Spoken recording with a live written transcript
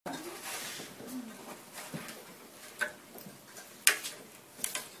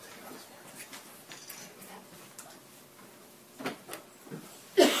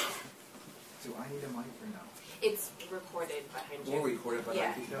need a mic or no? It's recorded behind you. We'll record it, but Yeah.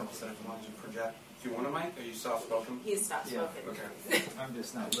 I think no, so I want to project. Do you want a mic? Are you soft spoken? He's soft spoken. Yeah, okay. I'm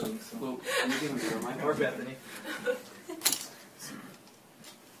just not Luke. So. Well, can you give me your mic? Or Bethany.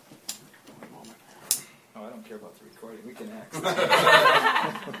 Oh, I don't care about the recording. We can act.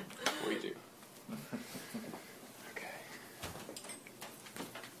 We do. Okay.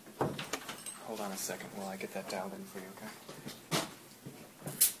 Hold on a second while I get that dialed in for you, okay?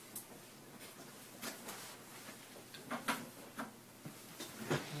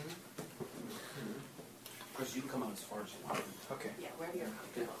 Of course, you can come out as far as you want. Okay. Yeah, wherever you're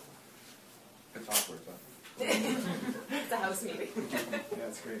comfortable. It's awkward, but... It's a house meeting. Yeah,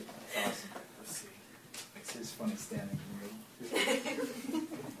 that's great. That's awesome. Let's see. It's just funny standing in the middle.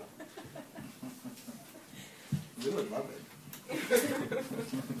 We would love it.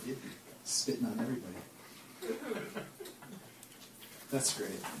 You'd be spitting on everybody. That's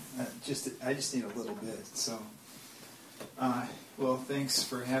great. I just need a little bit. So, well, thanks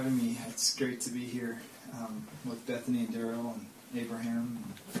for having me. It's great to be here with Bethany and Daryl and Abraham.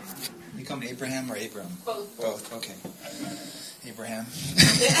 You call me Abraham or Abram? Both. Both. Okay. Abraham.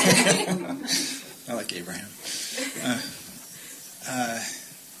 I like Abraham.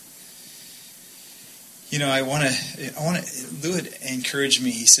 I want to. Lou had encouraged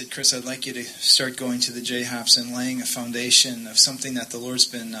me. He said, "Chris, I'd like you to start going to the J-Hops and laying a foundation of something that the Lord's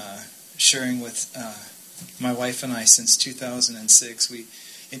been sharing with my wife and I since 2006.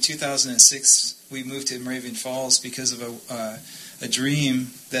 In 2006, we moved to Moravian Falls because of a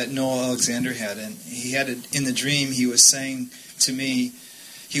dream that Noel Alexander had, and he had in the dream he was saying to me."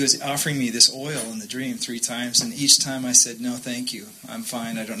 He was offering me this oil in the dream 3 times, and each time I said, "No, thank you. I'm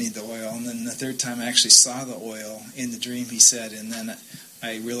fine. I don't need the oil." And then the third time I actually saw the oil in the dream, he said, and then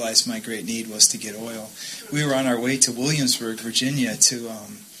I realized my great need was to get oil. We were on our way to Williamsburg, Virginia, to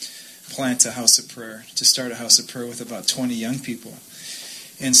plant a house of prayer, to start a house of prayer with about 20 young people.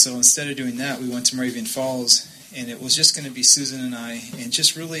 And so instead of doing that, we went to Moravian Falls, and it was just going to be Susan and I, and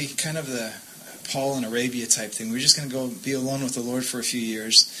just really kind of the Paul in Arabia type thing. We were just going to go be alone with the Lord for a few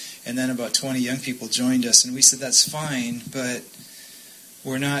years, and then about 20 young people joined us, and we said, "That's fine, but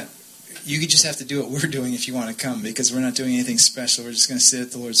we're not, you just have to do what we're doing if you want to come, because we're not doing anything special. We're just going to sit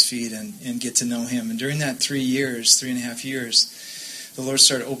at the Lord's feet and get to know Him." And during that 3.5 years, the Lord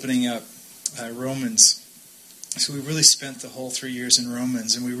started opening up Romans. So we really spent the whole 3 years in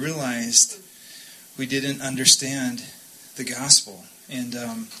Romans, and we realized we didn't understand the gospel.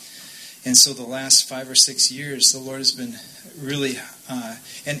 And so the last 5 or 6 years, the Lord has been really,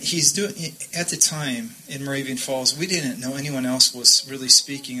 and He's doing, at the time in Moravian Falls, we didn't know anyone else was really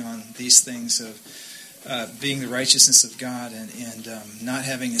speaking on these things of being the righteousness of God and not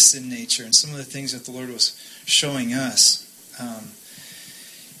having a sin nature, and some of the things that the Lord was showing us.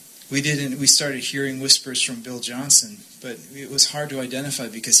 We started hearing whispers from Bill Johnson, but it was hard to identify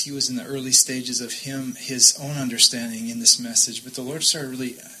because he was in the early stages of his own understanding in this message. But the Lord started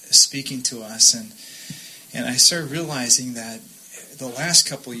really speaking to us, and I started realizing that the last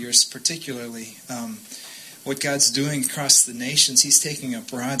couple of years particularly, what God's doing across the nations, He's taking a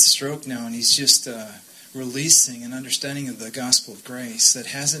broad stroke now, and He's just releasing an understanding of the gospel of grace that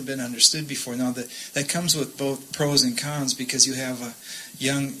hasn't been understood before. Now, that comes with both pros and cons, because you have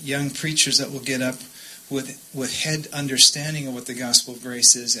young preachers that will get up with head understanding of what the gospel of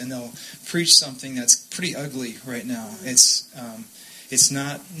grace is, and they'll preach something that's pretty ugly right now. It's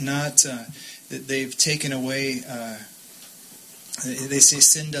not that they've taken away. They say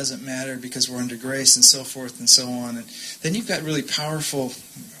sin doesn't matter because we're under grace, and so forth and so on. And then you've got really powerful,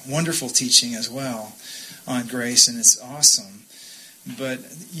 wonderful teaching as well on grace, and it's awesome. But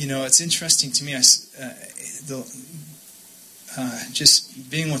it's interesting to me. Just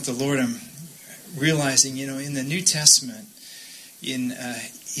being with the Lord, I'm realizing, in the New Testament, in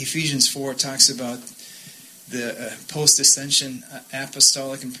Ephesians 4, it talks about the post-ascension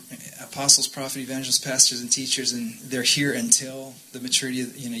apostolic and apostles, prophets, evangelists, pastors, and teachers, and they're here until the maturity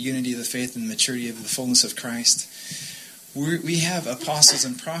of, unity of the faith and the maturity of the fullness of Christ. We have apostles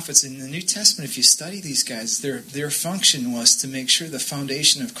and prophets in the New Testament. If you study these guys, their function was to make sure the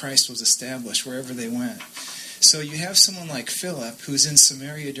foundation of Christ was established wherever they went. So you have someone like Philip, who's in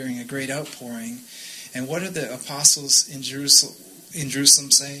Samaria during a great outpouring, and what did the apostles in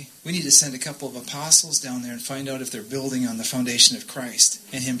Jerusalem say? We need to send a couple of apostles down there and find out if they're building on the foundation of Christ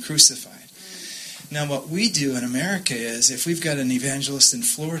and Him crucified. Now what we do in America is, if we've got an evangelist in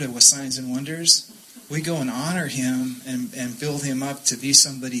Florida with signs and wonders, we go and honor him and build him up to be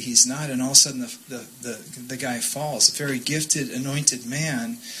somebody he's not, and all of a sudden the guy falls. A very gifted, anointed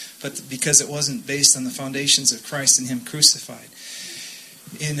man, but because it wasn't based on the foundations of Christ and Him crucified.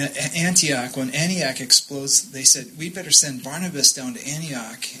 in Antioch, when Antioch explodes, they said, we better send Barnabas down to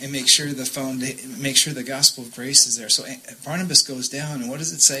Antioch and make sure the gospel of grace is there. So Barnabas goes down, and what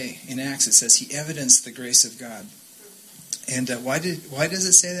does it say in Acts? It says he evidenced the grace of God. And why does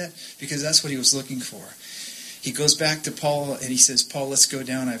it say that? Because that's what he was looking for. He goes back to Paul and he says, Paul, let's go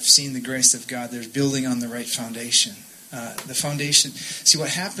down. I've seen the grace of God. They're building on the right foundation. The foundation. See, what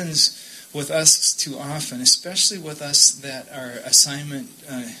happens with us too often, especially with us that are assignment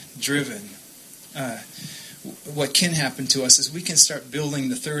driven, what can happen to us is we can start building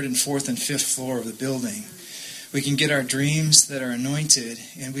the third and fourth and fifth floor of the building. We can get our dreams that are anointed,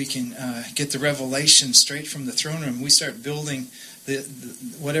 and we can get the revelation straight from the throne room. We start building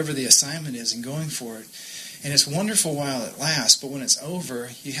whatever the assignment is and going for it. And it's wonderful while it lasts, but when it's over,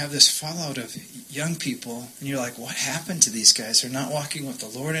 you have this fallout of young people, and you're like, what happened to these guys? They're not walking with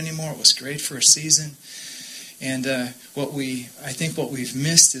the Lord anymore. It was great for a season. And I think what we've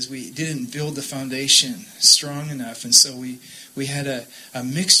missed is we didn't build the foundation strong enough, and so we had a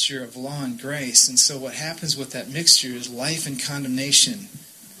mixture of law and grace. And so what happens with that mixture is life and condemnation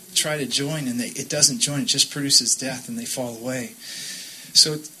try to join, and it doesn't join. It just produces death, and they fall away.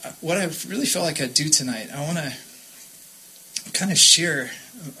 So what I really felt like I'd do tonight, I want to kind of share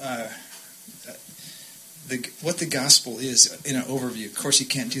what the gospel is in an overview. Of course, you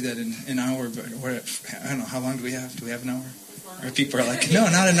can't do that in an hour, but I don't know, how long do we have? Do we have an hour? Or people are like, no,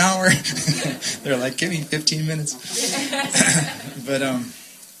 not an hour. They're like, give me 15 minutes. But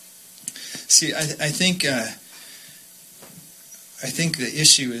see, I think the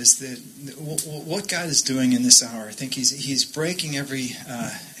issue is that what God is doing in this hour. I think He's breaking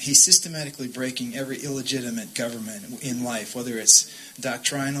He's systematically breaking every illegitimate government in life, whether it's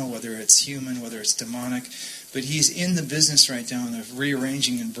doctrinal, whether it's human, whether it's demonic. But He's in the business right now of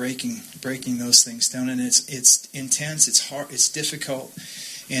rearranging and breaking those things down. And it's intense, it's hard, it's difficult,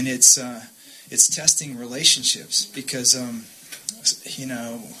 and it's testing relationships because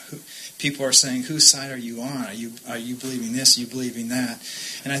people are saying, whose side are you on? Are you believing this? Are you believing that?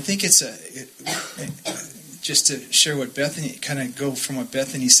 And I think just to share what Bethany, kind of go from what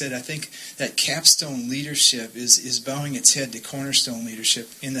Bethany said, I think that capstone leadership is bowing its head to cornerstone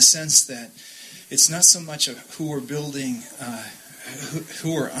leadership in the sense that it's not so much of who we're building,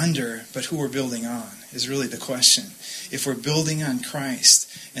 who we're under, but who we're building on is really the question. If we're building on Christ,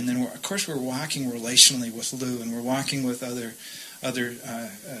 and then of course we're walking relationally with Lou, and we're walking with other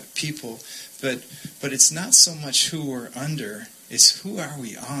people, but it's not so much who we're under, it's who are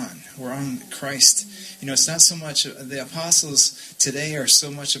we on. We're on Christ. It's not so much, the apostles today are so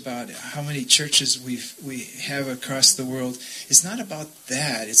much about how many churches we have across the world. It's not about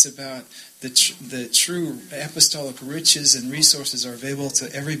that. It's about the true apostolic riches and resources are available to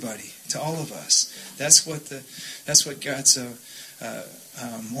everybody, to all of us. That's what God's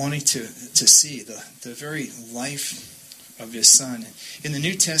wanting to see, the very life of His Son. In the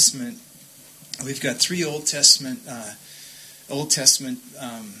New Testament, we've got three Old Testament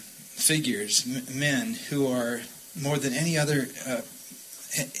figures, men who are more than anyone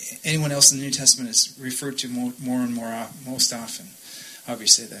else in the New Testament is referred to more and more most often.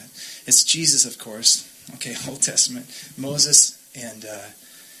 Obviously, that it's Jesus, of course. Okay, Old Testament, Moses and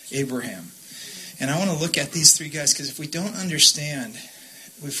Abraham. And I want to look at these three guys because if we don't understand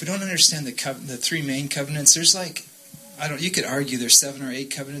the three main covenants, there's you could argue there's 7 or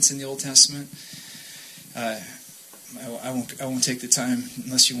 8 covenants in the Old Testament. I won't take the time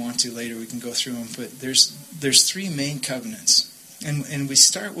unless you want to later. We can go through them, but there's 3 main covenants, and we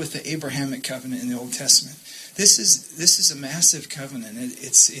start with the Abrahamic covenant in the Old Testament. This is a massive covenant.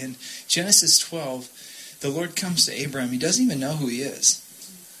 It's in Genesis 12. The Lord comes to Abraham. He doesn't even know who he is.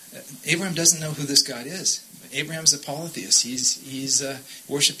 Abraham doesn't know who this God is. Abraham's a polytheist. He's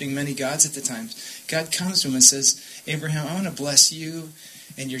worshiping many gods at the time. God comes to him and says, Abraham, I want to bless you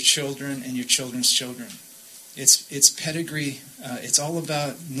and your children and your children's children. It's pedigree. It's all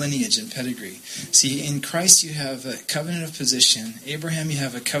about lineage and pedigree. See, in Christ you have a covenant of position. Abraham, you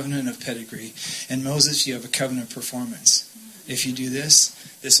have a covenant of pedigree. And Moses, you have a covenant of performance. If you do this,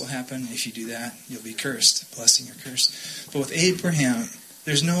 this will happen. If you do that, you'll be cursed. Blessing or curse. But with Abraham,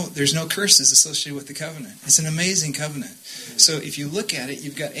 there's no curses associated with the covenant. It's an amazing covenant. So if you look at it,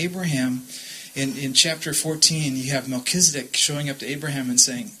 you've got Abraham. In chapter 14, you have Melchizedek showing up to Abraham and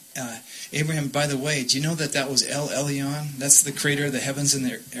saying, Abraham, by the way, do you know that was El Elyon? That's the creator of the heavens and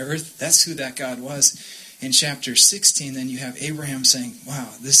the earth. That's who that God was. In chapter 16, then you have Abraham saying, wow,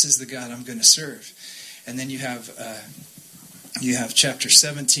 this is the God I'm going to serve. And then you have chapter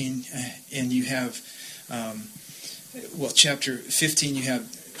 17, and you have, chapter 15, you have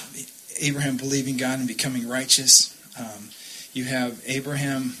Abraham believing God and becoming righteous. You have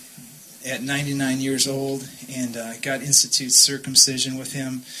Abraham at 99 years old, and God institutes circumcision with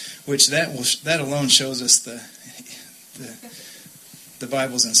him, which that alone shows us the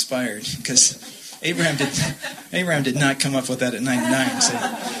Bible's inspired, because Abraham did not come up with that at 99. Say,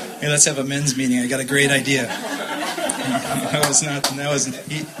 hey, let's have a men's meeting. I got a great idea.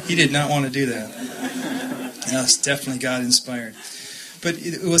 He did not want to do that. That was definitely God inspired. But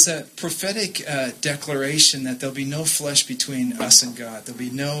it was a prophetic declaration that there'll be no flesh between us and God. There'll be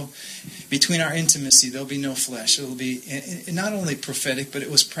between our intimacy, there'll be no flesh. It'll be not only prophetic, but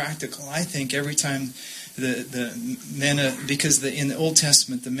it was practical. I think every time the men, because in the Old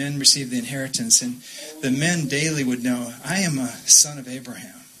Testament, the men received the inheritance, and the men daily would know, I am a son of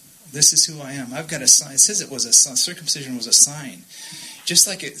Abraham. This is who I am. I've got a sign. It says it was a sign. Circumcision was a sign. Just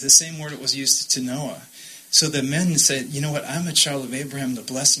like the same word it was used to Noah. So the men said, you know what, I'm a child of Abraham. The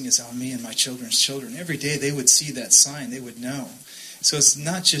blessing is on me and my children's children. Every day they would see that sign. They would know. So it's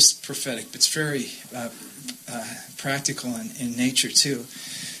not just prophetic, but it's very practical in nature too.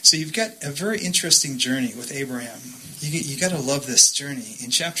 So you've got a very interesting journey with Abraham. You got to love this journey.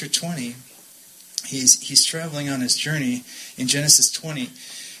 In chapter 20, he's traveling on his journey in Genesis 20,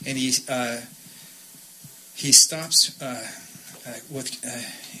 and he stops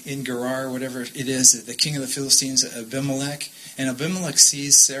in Gerar, whatever it is, the king of the Philistines, Abimelech, and Abimelech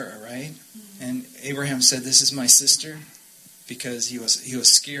sees Sarah, right? And Abraham said, "This is my sister," because he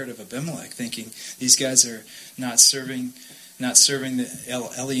was scared of Abimelech, thinking these guys are not serving the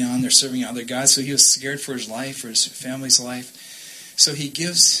Elyon, they're serving other gods. So he was scared for his life, for his family's life. So he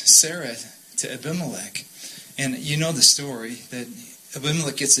gives Sarah to Abimelech, and you know the story that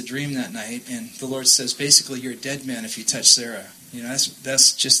Abimelech gets a dream that night, and the Lord says, basically, you're a dead man if you touch Sarah. You know,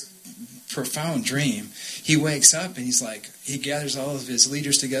 that's just profound dream. He wakes up and he gathers all of his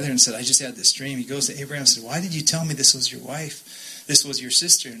leaders together and said, I just had this dream. He goes to Abraham and said, why did you tell me this was your wife? This was your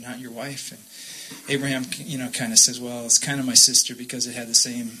sister, not your wife. And Abraham, kind of says, well, it's kind of my sister because it had the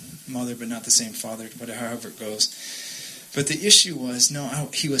same mother but not the same father, however it goes. But the issue was,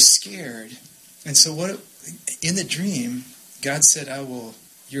 he was scared. And so in the dream, God said,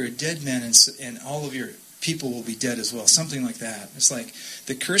 you're a dead man, and all of your people will be dead as well. Something like that. It's like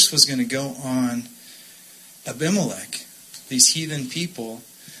the curse was going to go on Abimelech, these heathen people.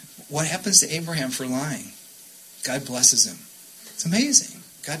 What happens to Abraham for lying? God blesses him. It's amazing.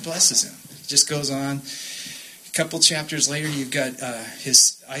 God blesses him. It just goes on. A couple chapters later, you've got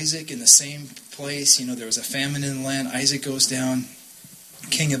his Isaac in the same place. There was a famine in the land. Isaac goes down.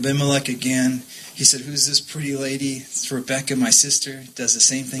 King Abimelech again. He said, who's this pretty lady? It's Rebecca, my sister. Does the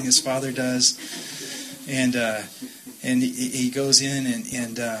same thing his father does. And he goes in and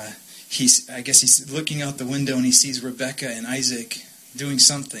he's looking out the window and he sees Rebecca and Isaac doing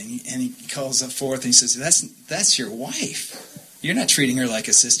something. And he calls up forth and he says, that's your wife. You're not treating her like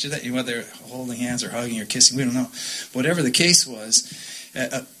a sister. Whether they're holding hands or hugging or kissing, we don't know. Whatever the case was.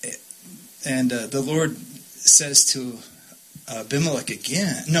 The Lord says to Abimelech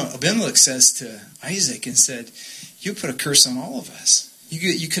again. No, Abimelech says to Isaac and said, you put a curse on all of us.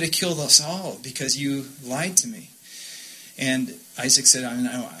 You could have killed us all because you lied to me. And Isaac said,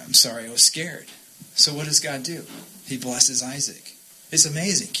 I'm sorry, I was scared. So what does God do? He blesses Isaac. It's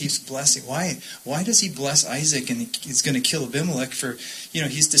amazing. He keeps blessing. Why does he bless Isaac and he's going to kill Abimelech for,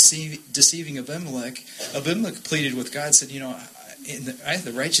 he's deceiving Abimelech. Abimelech pleaded with God, said, I have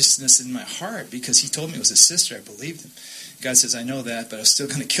the righteousness in my heart because he told me it was his sister. I believed him. God says, I know that, but I'm still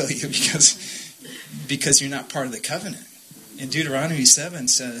going to kill you because you're not part of the covenant. In Deuteronomy 7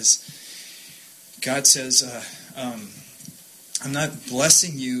 says, God says, I'm not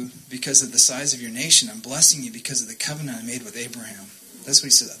blessing you because of the size of your nation. I'm blessing you because of the covenant I made with Abraham. That's what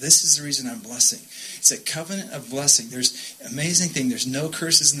he says. This is the reason I'm blessing. It's a covenant of blessing. There's amazing thing. There's no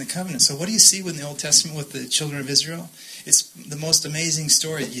curses in the covenant. So what do you see in the Old Testament with the children of Israel? It's the most amazing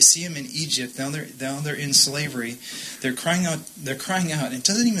story. You see them in Egypt. Now they're in slavery. They're crying out. They're crying out. It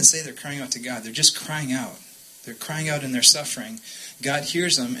doesn't even say they're crying out to God. They're just crying out. They're crying out in their suffering. God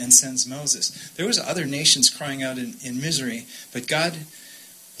hears them and sends Moses. There was other nations crying out in misery, but God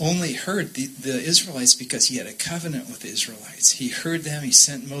only heard the Israelites because he had a covenant with the Israelites. He heard them. He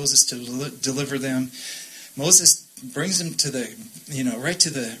sent Moses to deliver them. Moses brings them to right to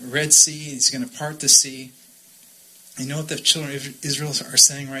the Red Sea. He's going to part the sea. You know what the children of Israel are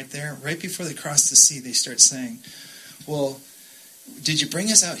saying right there? Right before they cross the sea, they start saying, well, did you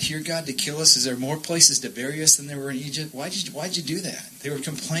bring us out here, God, to kill us? Is there more places to bury us than there were in Egypt? Why'd you do that? They were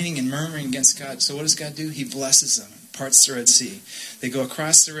complaining and murmuring against God. So what does God do? He blesses them, parts the Red Sea. They go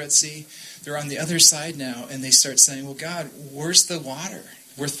across the Red Sea. They're on the other side now, and they start saying, well, God, where's the water?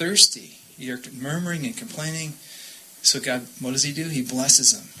 We're thirsty. You're murmuring and complaining. So God, what does he do? He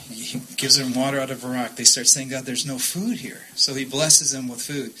blesses them. He gives them water out of a rock. They start saying, God, there's no food here. So he blesses them with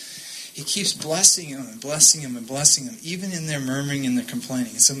food. He keeps blessing them and blessing them and blessing them, even in their murmuring and their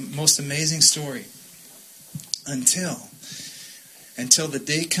complaining. It's the most amazing story. Until the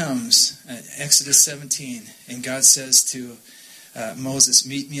day comes, Exodus 17, and God says to Moses,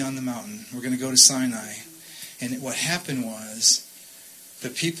 meet me on the mountain. We're going to go to Sinai. And what happened was, the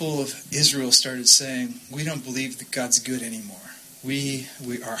people of Israel started saying, we don't believe that God's good anymore.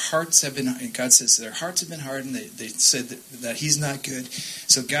 Our hearts have been, and God says their hearts have been hardened. They said that he's not good.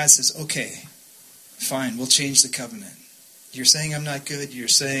 So God says, okay, fine, we'll change the covenant. You're saying I'm not good. You're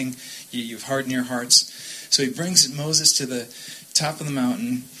saying you've hardened your hearts. So he brings Moses to the top of the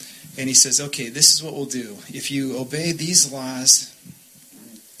mountain, and he says, okay, this is what we'll do. If you obey these laws,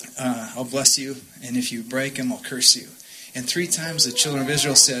 I'll bless you, and if you break them, I'll curse you. And 3 times the children of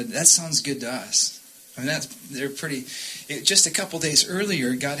Israel said, that sounds good to us. I mean, they're pretty. Just a couple days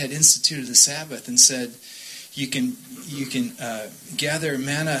earlier, God had instituted the Sabbath and said, you can gather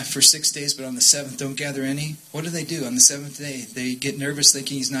manna for 6 days, but on the 7th, don't gather any. What do? On the 7th day, they get nervous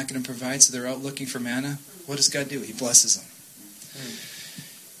thinking he's not going to provide, so they're out looking for manna. What does God do? He blesses them.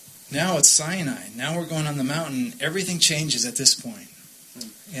 Now it's Sinai. Now we're going on the mountain. Everything changes at this point.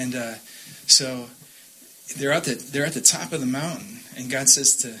 And so they're at the top of the mountain, and God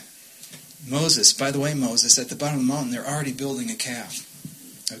says to Moses, by the way, Moses, at the bottom of the mountain, they're already building a calf,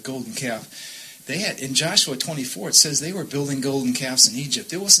 a golden calf. They had, in Joshua 24, it says they were building golden calves in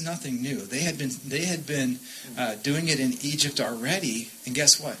Egypt. It was nothing new. They had been doing it in Egypt already, and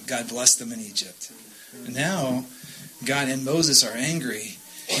guess what? God blessed them in Egypt. And now, God and Moses are angry,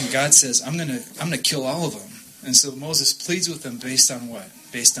 and God says, I'm gonna kill all of them. And so Moses pleads with them based on what?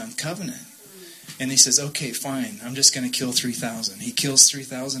 Based on covenant. And he says, okay, fine, I'm just going to kill 3,000. He kills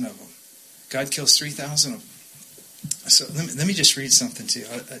 3,000 of them. God kills 3,000 of them. So let me just read something to you.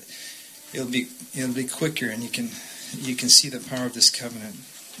 It'll be quicker, and you can see the power of this covenant.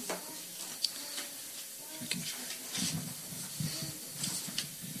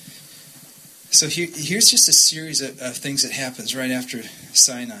 So here's just a series of things that happens right after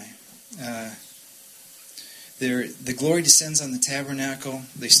Sinai. The glory descends on the tabernacle.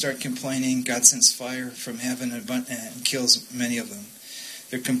 They start complaining. God sends fire from heaven and kills many of them.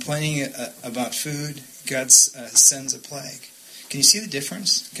 They're complaining about food. God sends a plague. Can you see the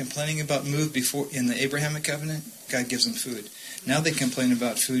difference? Complaining about food before in the Abrahamic covenant, God gives them food. Now they complain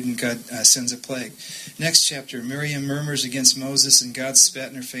about food, and God sends a plague. Next chapter, Miriam murmurs against Moses, and God spat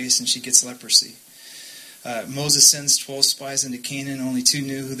in her face, and she gets leprosy. Moses sends 12 spies into Canaan. Only 2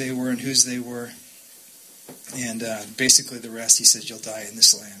 knew who they were and whose they were. And basically the rest, he says, you'll die in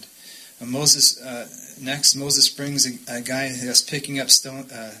this land. Moses brings a guy who's picking up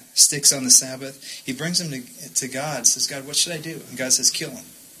sticks on the Sabbath. He brings him to God, says, God, what should I do? And God says, kill him.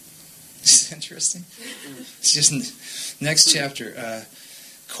 It's interesting. It's just next chapter.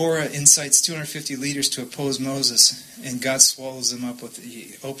 Korah incites 250 leaders to oppose Moses, and God swallows them up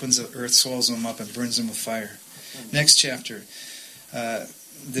he opens the earth, swallows them up, and burns them with fire. Next chapter.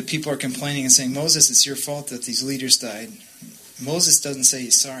 The people are complaining and saying, Moses, it's your fault that these leaders died. Moses doesn't say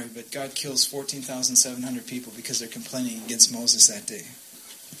he's sorry, but God kills 14,700 people because they're complaining against Moses that day.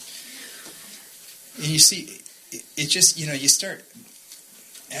 And you see, it just, you start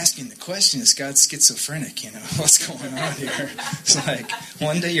asking the question, is God schizophrenic? What's going on here? It's like,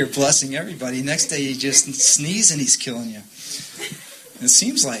 one day you're blessing everybody, next day you just sneeze and he's killing you. It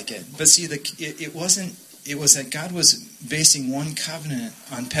seems like it. But see, it was that God was basing one covenant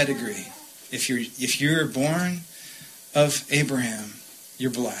on pedigree. If you're born of Abraham,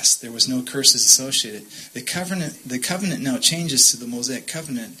 you're blessed. There was no curses associated. The covenant now changes to the Mosaic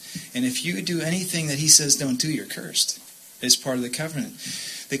covenant, and if you do anything that he says don't do, you're cursed. It's part of the covenant.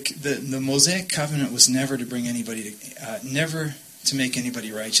 The Mosaic covenant was never to bring anybody never to make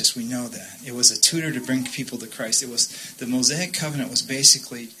anybody righteous. We know that. It was a tutor to bring people to Christ. The Mosaic covenant was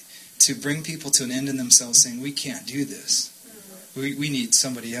basically to bring people to an end in themselves, saying, we can't do this. We need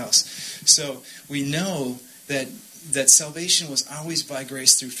somebody else. So we know that salvation was always by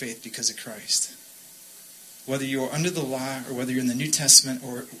grace through faith because of Christ. Whether you're under the law or whether you're in the New Testament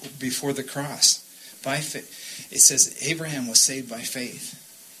or before the cross, by faith. It says Abraham was saved by faith.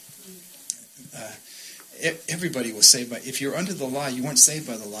 Everybody was saved by. If you're under the law, you weren't saved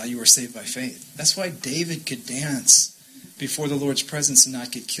by the law. You were saved by faith. That's why David could dance before the Lord's presence and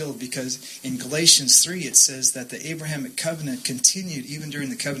not get killed, because in Galatians 3 it says that the Abrahamic covenant continued even during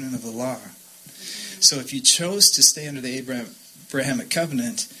the covenant of the law. So if you chose to stay under the Abrahamic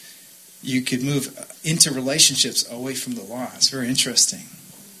covenant, you could move into relationships away from the law. It's very interesting.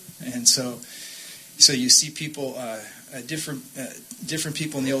 And so So you see people, different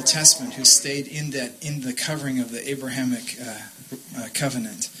people in the Old Testament who stayed in the covering of the Abrahamic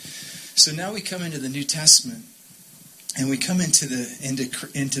covenant. So now we come into the New Testament, and we come into the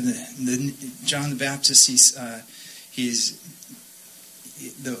John the Baptist.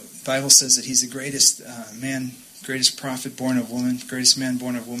 The Bible says that he's the greatest man, greatest prophet born of woman, greatest man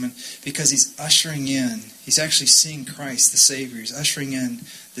born of woman, because he's ushering in. He's actually seeing Christ, the Savior. He's ushering in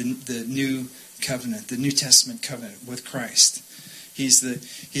the new covenant, the New Testament covenant with Christ. He's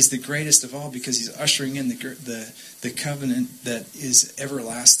the greatest of all because he's ushering in the covenant that is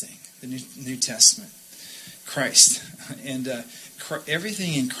everlasting, the New Testament, Christ. And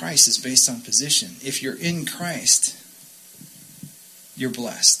everything in Christ is based on position. If you're in Christ, you're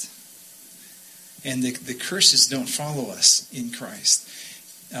blessed. And the curses don't follow us in Christ.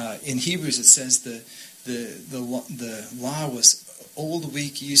 In Hebrews it says the law was old,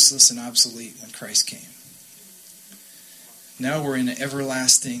 weak, useless, and obsolete when Christ came. Now we're in an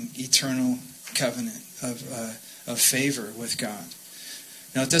everlasting, eternal covenant of favor with God.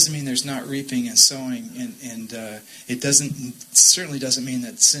 Now, it doesn't mean there's not reaping and sowing, and it certainly doesn't mean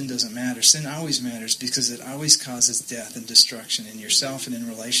that sin doesn't matter. Sin always matters because it always causes death and destruction in yourself and in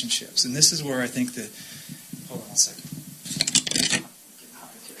relationships. And this is where I think that... Hold on a second.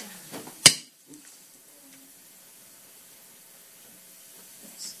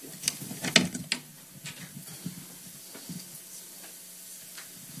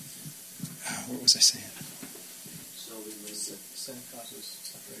 What was I saying? Sin causes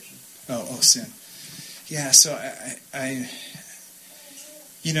separation. Oh, sin. Yeah, so I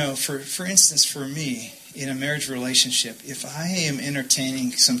for instance, for me, in a marriage relationship, if I am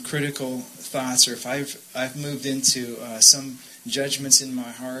entertaining some critical thoughts, or if I've moved into some judgments in my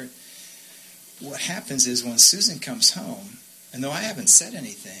heart, what happens is when Susan comes home, and though I haven't said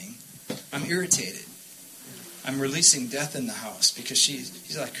anything, I'm irritated. I'm releasing death in the house because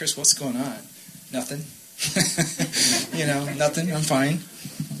she's like, Chris, what's going on? Nothing. Nothing. I'm fine.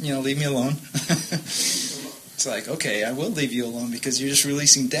 Leave me alone. It's like, okay, I will leave you alone because you're just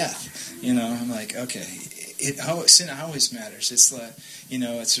releasing death. I'm like, okay. Sin always matters. It's like,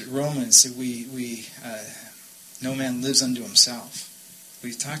 it's Romans. We no man lives unto himself.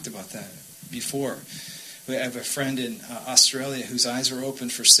 We've talked about that before. We have a friend in Australia whose eyes were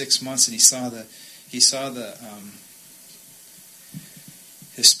opened for 6 months, and he saw the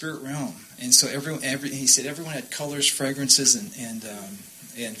spirit realm. And so he said everyone had colors, fragrances,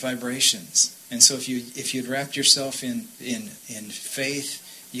 and vibrations. And so if you'd wrapped yourself in faith,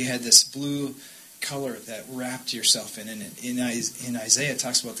 you had this blue color that wrapped yourself in. And in Isaiah, it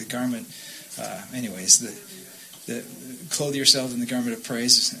talks about the garment. The clothe yourselves in the garment of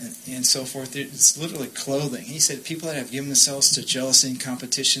praise and so forth. It's literally clothing. He said people that have given themselves to jealousy and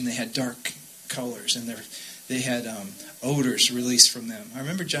competition, they had dark colors, and they had odors released from them. I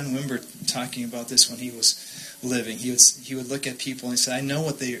remember John Wimber talking about this when he was living. He would look at people and say, I know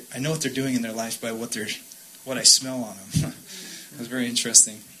what they're doing in their life by what I smell on them. It was very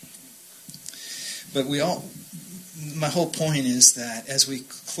interesting. But my whole point is that as we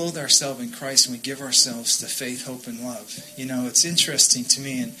clothe ourselves in Christ and we give ourselves to faith, hope, and love, it's interesting to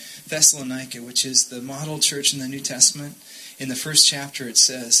me in Thessalonica, which is the model church in the New Testament. In the first chapter, it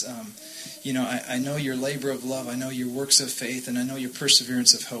says, I know your labor of love, I know your works of faith, and I know your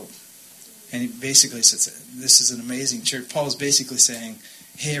perseverance of hope. And he basically says, this is an amazing church. Paul is basically saying,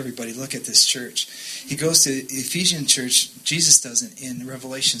 hey, everybody, look at this church. He goes to the Ephesian church, Jesus doesn't, in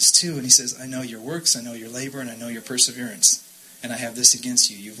Revelations 2, and he says, I know your works, I know your labor, and I know your perseverance. And I have this against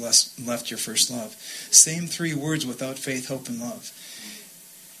you. You've left your first love. Same three words: without faith, hope, and love.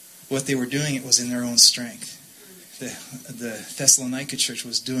 What they were doing, it was in their own strength. The Thessalonica church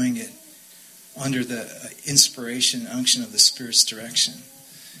was doing it under the inspiration and unction of the Spirit's direction.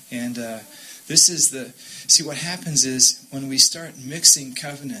 And see, what happens is when we start mixing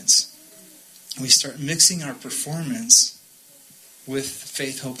covenants, we start mixing our performance with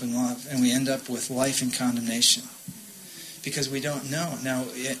faith, hope, and love, and we end up with life and condemnation. Because we don't know. Now,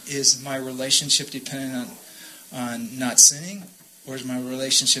 is my relationship dependent on not sinning, or is my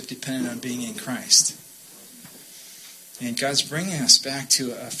relationship dependent on being in Christ? And God's bringing us back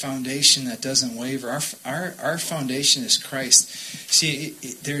to a foundation that doesn't waver. Our foundation is Christ. See,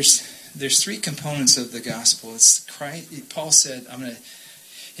 there's three components of the gospel. It's Christ. Paul said, I'm going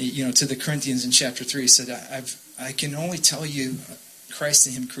to, to the Corinthians in chapter 3, he said, I can only tell you Christ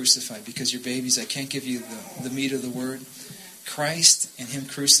and Him crucified because you're babies. I can't give you the meat of the word. Christ and Him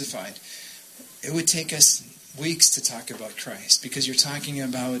crucified. It would take us weeks to talk about Christ because you're talking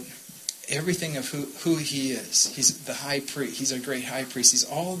about everything of who He is. He's the high priest. He's a great high priest. He's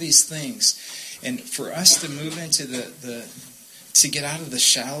all these things. And for us to move into to get out of the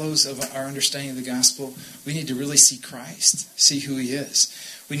shallows of our understanding of the gospel, we need to really see Christ, see who he is.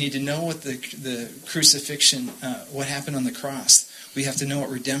 We need to know what the crucifixion, what happened on the cross. We have to know what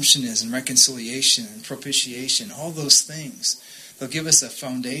redemption is and reconciliation and propitiation, all those things. They'll give us a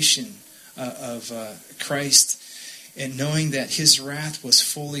foundation of Christ, and knowing that his wrath was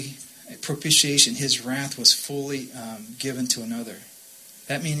fully, propitiation, his wrath was fully given to another.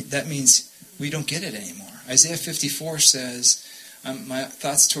 That means we don't get it anymore. Isaiah 54 says, my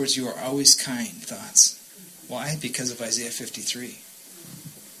thoughts towards you are always kind thoughts. Why? Because of Isaiah 53.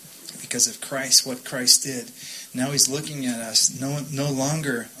 Because of Christ, what Christ did. Now he's looking at us no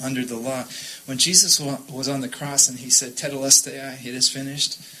longer under the law. When Jesus was on the cross and he said, Tetelestai, it is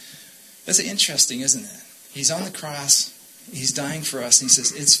finished. That's interesting, isn't it? He's on the cross, he's dying for us, and he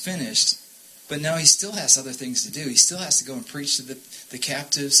says, it's finished. But now he still has other things to do. He still has to go and preach to the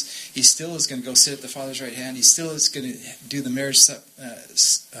captives. He still is going to go sit at the Father's right hand. He still is going to do the marriage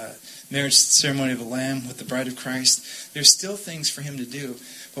ceremony of the Lamb with the bride of Christ. There's still things for him to do.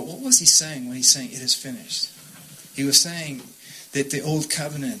 But what was he saying when he's saying it is finished? He was saying that the old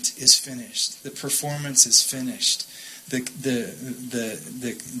covenant is finished. The performance is finished. The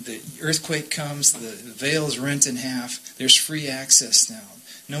earthquake comes. The veil is rent in half. There's free access now.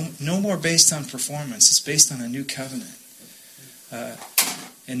 No more based on performance. It's based on a new covenant.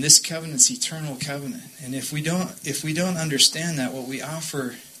 And this covenant's eternal covenant. And if we don't understand that, what we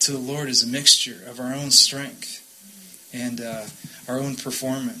offer to the Lord is a mixture of our own strength and our own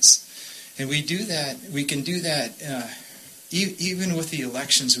performance. And we can do that even with the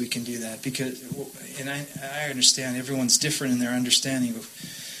elections. We can do that because, and I understand everyone's different in their understanding of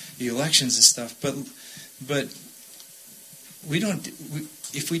the elections and stuff. But we don't.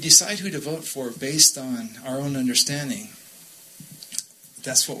 If we decide who to vote for based on our own understanding,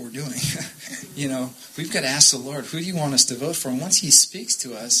 that's what we're doing. We've got to ask the Lord, who do you want us to vote for? And once he speaks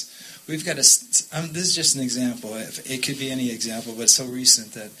to us, we've got to... this is just an example. It could be any example, but it's so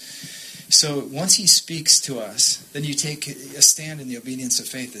recent that... So once he speaks to us, then you take a stand in the obedience of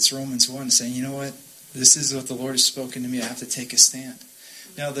faith. It's Romans 1 saying, you know what? This is what the Lord has spoken to me. I have to take a stand.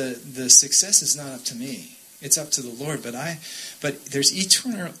 Now, the success is not up to me. It's up to the Lord, but there's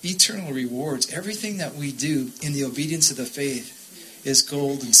eternal rewards. Everything that we do in the obedience of the faith is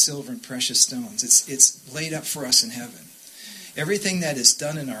gold and silver and precious stones. It's laid up for us in heaven. Everything that is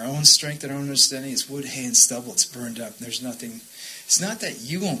done in our own strength and our own understanding is wood, hay, and stubble. It's burned up. There's nothing. It's not that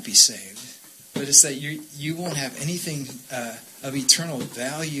you won't be saved, but it's that you won't have anything of eternal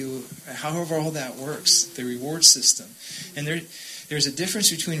value. However, all that works, the reward system, and there's a difference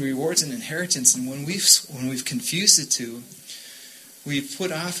between rewards and inheritance, and when we've confused the two, we've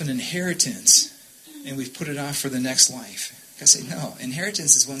put off an inheritance, and we've put it off for the next life. I say, no,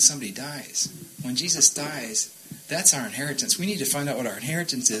 inheritance is when somebody dies. When Jesus dies, that's our inheritance. We need to find out what our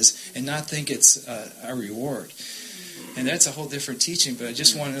inheritance is and not think it's a reward. And that's a whole different teaching, but I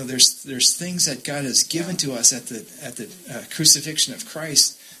just want to know there's things that God has given to us at the crucifixion of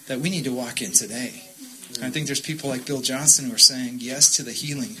Christ that we need to walk in today. I think there's people like Bill Johnson who are saying yes to the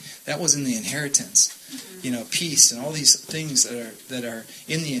healing. That was in the inheritance. Peace and all these things that are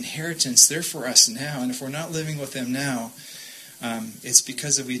in the inheritance, they're for us now. And if we're not living with them now, it's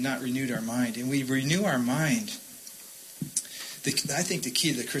because we've not renewed our mind. And we renew our mind. I think the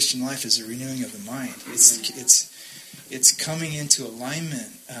key to the Christian life is the renewing of the mind. It's coming into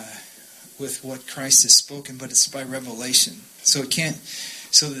alignment with what Christ has spoken, but it's by revelation. So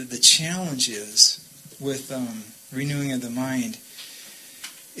the challenge is with renewing of the mind,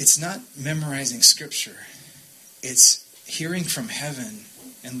 it's not memorizing Scripture. It's hearing from heaven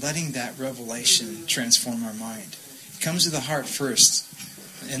and letting that revelation transform our mind. It comes to the heart first,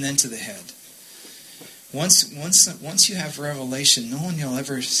 and then to the head. Once you have revelation, no one will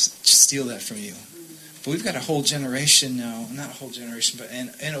ever steal that from you. But we've got a whole generation now, not a whole generation, but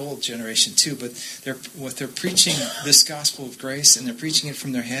an old generation too, but they're preaching this gospel of grace, and they're preaching it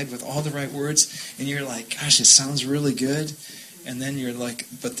from their head with all the right words, and you're like, gosh, it sounds really good, and then you're like,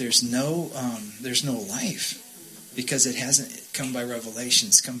 but there's no life, because it hasn't come by revelation.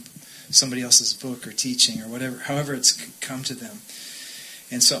 It's come somebody else's book or teaching or whatever, however it's come to them.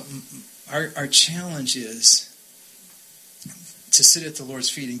 And so our challenge is to sit at the Lord's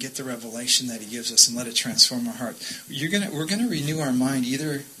feet and get the revelation that He gives us and let it transform our heart. We're going to renew our mind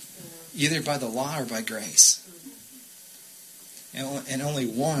either by the law or by grace. And only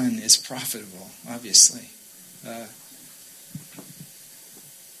one is profitable, obviously.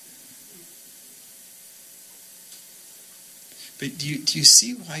 But do you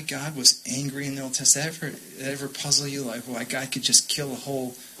see why God was angry in the Old Testament? That ever puzzle you, like why God could just kill a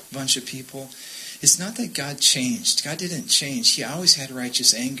whole bunch of people. It's not that God changed. God didn't change. He always had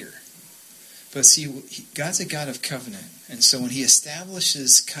righteous anger. But see, God's a God of covenant. And so when he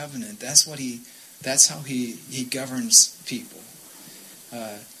establishes covenant, that's how he governs people.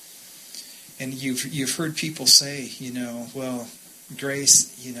 And you've heard people say, well,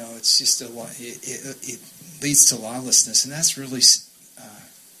 grace, it's just it leads to lawlessness, and that's really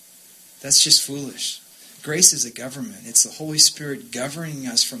that's just foolish. Grace is a government. It's the Holy Spirit governing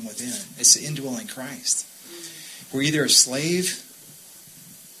us from within. It's the indwelling Christ. We're either a slave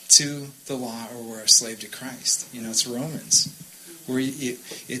to the law or we're a slave to Christ. It's Romans. We're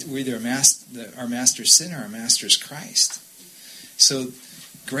either our master's sin or our master's Christ. So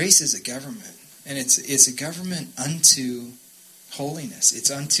grace is a government, and it's a government unto holiness.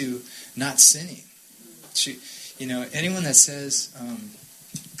 It's unto not sinning. Anyone that says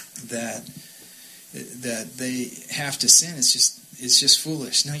that they have to sin is just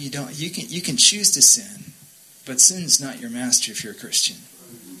foolish. No, you don't. You can choose to sin, but sin's not your master if you're a Christian.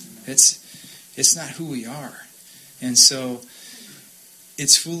 It's not who we are, and so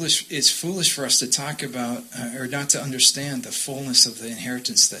it's foolish. It's foolish for us to talk about or not to understand the fullness of the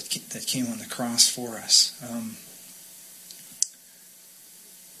inheritance that came on the cross for us.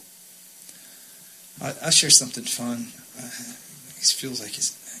 I'll share something fun. It feels like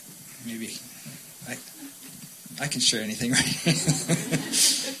maybe I can share anything, right?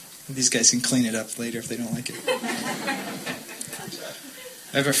 These guys can clean it up later if they don't like it.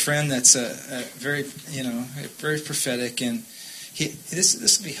 I have a friend that's very prophetic, and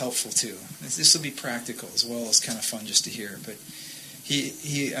this will be helpful too. This will be practical as well as kind of fun just to hear. But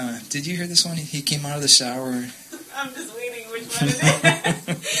he did you hear this one? He came out of the shower. I'm just waiting. Which one is it?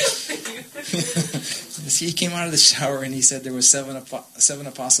 He came out of the shower and he said there were seven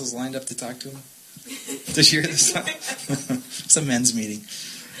apostles lined up to talk to him. Did you hear this? It's a men's meeting,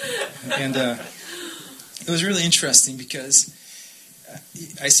 and it was really interesting because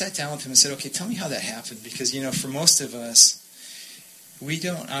I sat down with him and said, "Okay, tell me how that happened." Because for most of us, we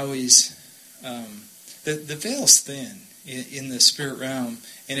don't always. The veil's thin in the spirit realm,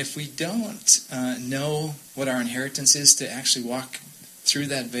 and if we don't know what our inheritance is to actually walk through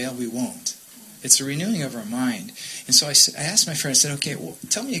that veil, we won't. It's a renewing of our mind. And so I asked my friend, I said, okay, well,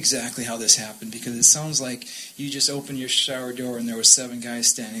 tell me exactly how this happened, because it sounds like you just opened your shower door and there were 7 guys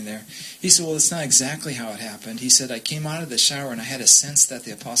standing there. He said, well, it's not exactly how it happened. He said, I came out of the shower and I had a sense that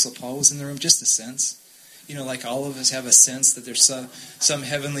the Apostle Paul was in the room, just a sense. Like all of us have a sense that there's some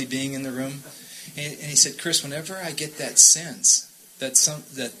heavenly being in the room. And he said, Chris, whenever I get that sense that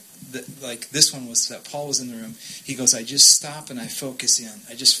like this one was that Paul was in the room, he goes, I just stop and I focus in.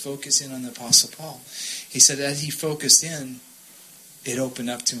 I just focus in on the Apostle Paul. He said as he focused in, it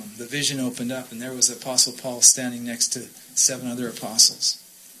opened up to him. The vision opened up, and there was Apostle Paul standing next to 7 other apostles.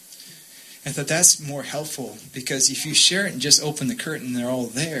 I thought that's more helpful, because if you share it and just open the curtain and they're all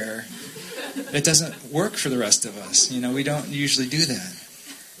there, it doesn't work for the rest of us. We don't usually do that.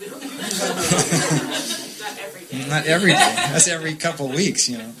 Not every day. That's every couple of weeks,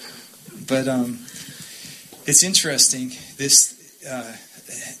 But it's interesting.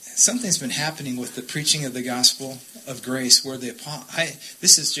 Something's been happening with the preaching of the gospel of grace, where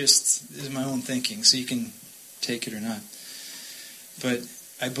this is my own thinking, so you can take it or not. But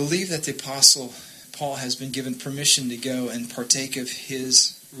I believe that the Apostle Paul has been given permission to go and partake of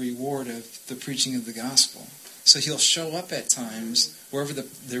his reward of the preaching of the gospel. So he'll show up at times wherever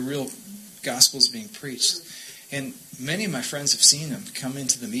the real gospel is being preached. And many of my friends have seen him come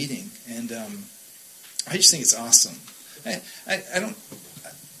into the meeting, and I just think it's awesome. I don't.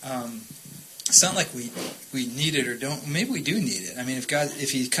 It's not like we need it or don't. Maybe we do need it. I mean,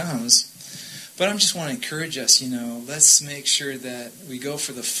 if he comes, but I just want to encourage us. Let's make sure that we go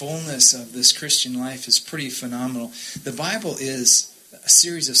for the fullness of this Christian life. Is pretty phenomenal. The Bible is a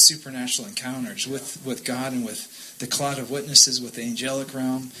series of supernatural encounters with God and with the cloud of witnesses, with the angelic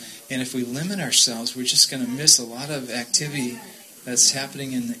realm. And if we limit ourselves, we're just going to miss a lot of activity that's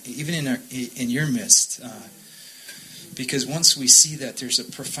happening even in your midst. Because once we see that, there's a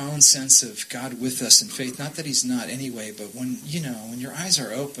profound sense of God with us in faith. Not that He's not anyway, but when your eyes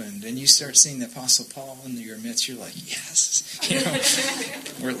are opened and you start seeing the Apostle Paul in your midst, you're like, yes,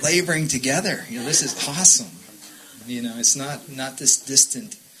 we're laboring together. This is awesome. It's not this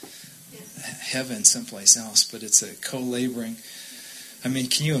distant heaven someplace else, but it's a co-laboring. I mean,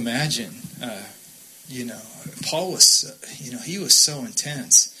 can you imagine? Paul was, he was so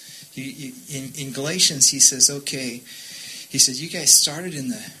intense. In Galatians, he says, okay, he says, you guys started in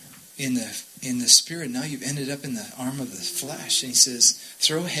the spirit, now you've ended up in the arm of the flesh. And he says,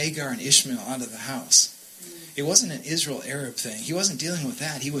 throw Hagar and Ishmael out of the house. It wasn't an Israel-Arab thing. He wasn't dealing with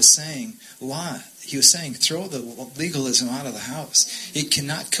that. He was saying law. He was saying throw the legalism out of the house. It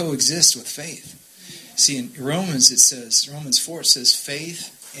cannot coexist with faith. See, in Romans 4, it says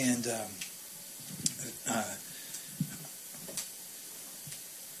faith and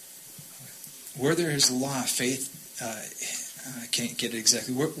where there is law, faith, I can't get it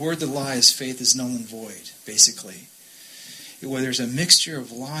exactly. Where the law is, faith is null and void, basically. Where there's a mixture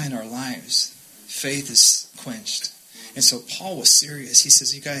of law in our lives, faith is quenched. And so Paul was serious. He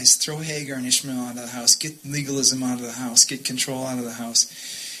says, you guys, throw Hagar and Ishmael out of the house, get legalism out of the house, get control out of the house.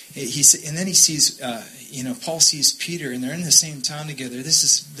 And then he sees, Paul sees Peter, and they're in the same town together. This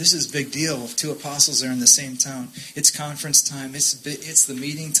is a big deal. If two apostles are in the same town, it's conference time. It's the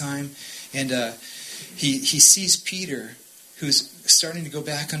meeting time, and he sees Peter, who's starting to go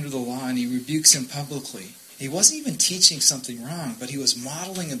back under the law, and he rebukes him publicly. He wasn't even teaching something wrong, but he was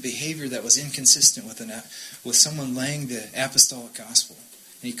modeling a behavior that was inconsistent with someone laying the apostolic gospel.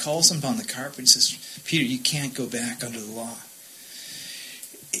 And he calls him on the carpet and says, Peter, you can't go back under the law.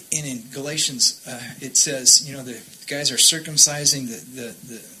 And in Galatians, it says, the guys are circumcising the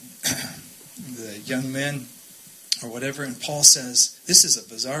young men or whatever, and Paul says, this is a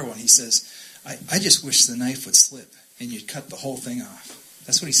bizarre one. He says, I just wish the knife would slip and you'd cut the whole thing off.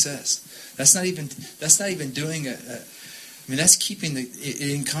 That's what he says. That's not even doing that's keeping it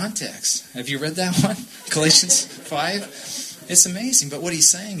in context. Have you read that one? Galatians 5? It's amazing. But what he's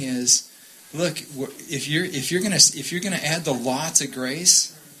saying is, look, if you're gonna add the law to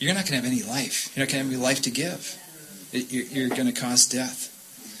grace, you're not going to have any life. You're not going to have any life to give. You're going to cause death.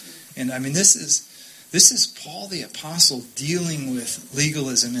 And this is Paul the Apostle dealing with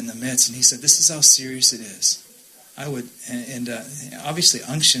legalism in the midst, and he said, "This is how serious it is." Obviously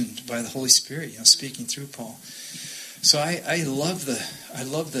unctioned by the Holy Spirit, speaking through Paul. So I love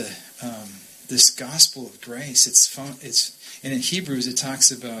this gospel of grace. It's fun. And in Hebrews it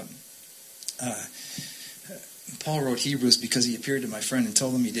talks about. Paul wrote Hebrews because he appeared to my friend and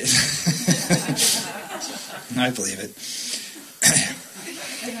told him he did. I believe it.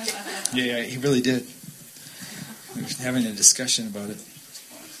 Yeah, he really did. We were having a discussion about it.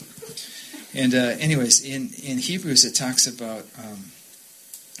 And anyways, in Hebrews it talks about,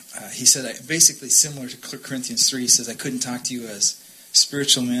 he said, basically similar to Corinthians 3, he says, I couldn't talk to you as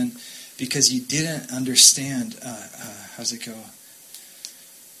spiritual men because you didn't understand, how's it go?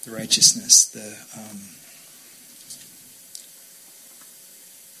 The righteousness,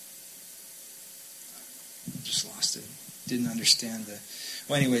 just lost it. Didn't understand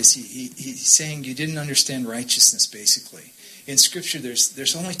anyways, he's saying you didn't understand righteousness, basically. In Scripture,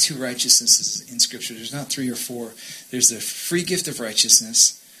 there's only two righteousnesses in Scripture. There's not three or four. There's the free gift of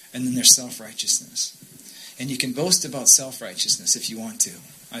righteousness, and then there's self-righteousness. And you can boast about self-righteousness if you want to.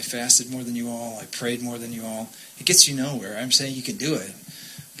 I fasted more than you all. I prayed more than you all. It gets you nowhere. I'm saying you can do it.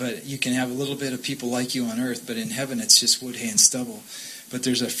 But you can have a little bit of people like you on earth, but in heaven it's just wood, hay, and stubble. But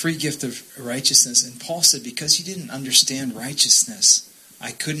there's a free gift of righteousness. And Paul said, because you didn't understand righteousness,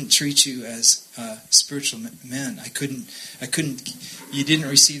 I couldn't treat you as spiritual men. I couldn't. You didn't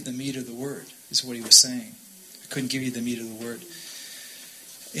receive the meat of the word, is what he was saying. I couldn't give you the meat of the word.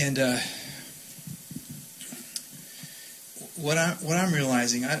 And what I'm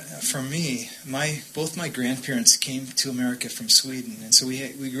realizing, for me, both my grandparents came to America from Sweden, and so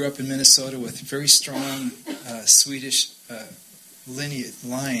we grew up in Minnesota with very strong Swedish lineage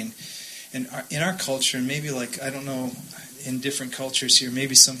line. And in our culture, and maybe I don't know, in different cultures here,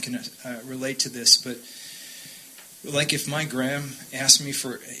 maybe some can relate to this, but if my gram asked me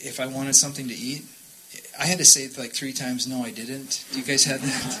if I wanted something to eat, I had to say 3 times, no, I didn't. Do you guys have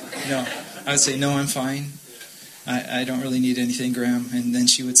that? No. I would say, no, I'm fine. I don't really need anything, Graham. And then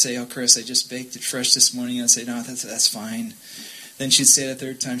she would say, oh, Chris, I just baked it fresh this morning. And I'd say, no, that's fine. Then she'd say it a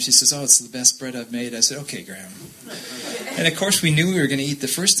third time. She says, oh, it's the best bread I've made. I said, okay, Graham. And of course, we knew we were going to eat the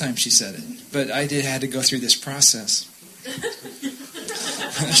first time she said it. But I had to go through this process.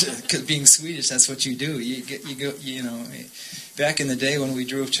 Because being Swedish, that's what you do. You go. Back in the day when we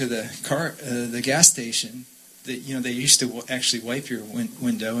drove to the gas station, they used to actually wipe your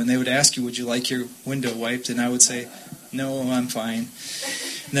window, and they would ask you, would you like your window wiped? And I would say, no, I'm fine.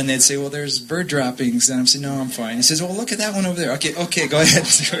 And then they'd say, well, there's bird droppings. And I'm saying, no, I'm fine. He says, well, look at that one over there. Okay, go ahead.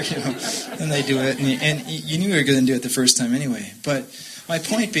 And they do it. And you knew you were going to do it the first time anyway. But my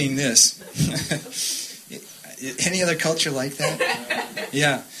point being this. Any other culture like that?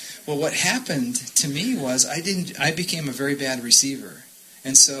 Yeah. Well, what happened to me was I became a very bad receiver.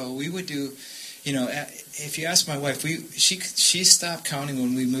 And so we would do, if you ask my wife, she stopped counting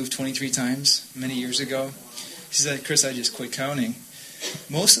when we moved 23 times many years ago. She said, Chris, I just quit counting.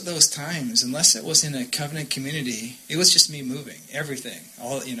 most of those times, unless it was in a covenant community, it was just me moving everything,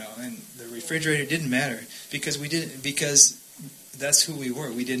 all and the refrigerator didn't matter because that's who we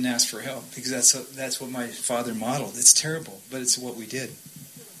were. We didn't ask for help because that's what my father modeled. It's terrible, but it's what we did.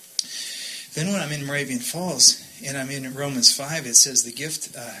 Then when I'm in Moravian Falls and I'm in Romans 5, it says the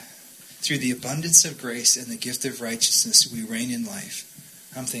gift through the abundance of grace and the gift of righteousness we reign in life.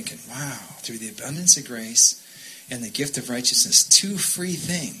 I'm thinking, wow, through the abundance of grace and the gift of righteousness, 2 free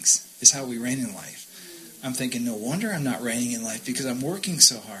things is how we reign in life. I'm thinking, no wonder I'm not reigning in life because I'm working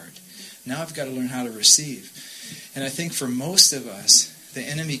so hard. Now I've got to learn how to receive. And I think for most of us, the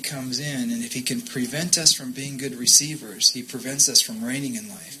enemy comes in, and if he can prevent us from being good receivers, he prevents us from reigning in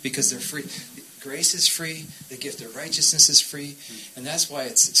life because they're free. Grace is free, the gift of righteousness is free, and that's why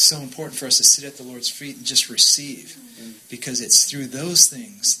it's so important for us to sit at the Lord's feet and just receive, because it's through those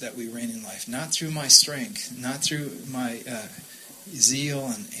things that we reign in life, not through my strength, not through my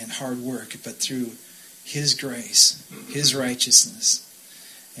zeal and hard work, but through His grace, His righteousness.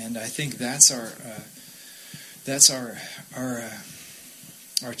 And I think that's our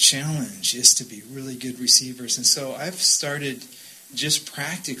challenge, is to be really good receivers. And so I've started just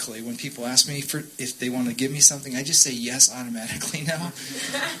practically, when people ask me if they want to give me something, I just say yes automatically now,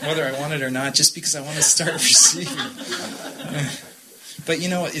 whether I want it or not, just because I want to start receiving. But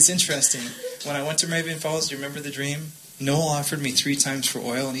it's interesting. When I went to Moravian Falls, do you remember the dream? Noel offered me 3 times for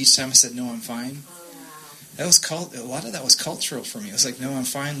oil, and each time I said, no, I'm fine. That was a lot of that was cultural for me. I was like, no, I'm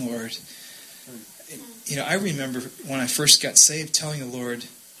fine, Lord. I remember when I first got saved telling the Lord,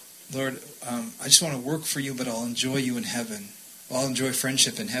 I just want to work for you, but I'll enjoy you in heaven. I'll enjoy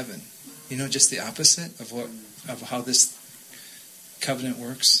friendship in heaven. Just the opposite of how this covenant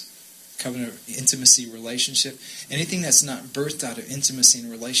works. Covenant of intimacy, relationship. Anything that's not birthed out of intimacy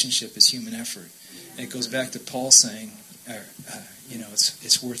and relationship is human effort. And it goes back to Paul saying,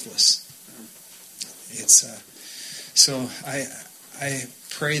 it's worthless. So I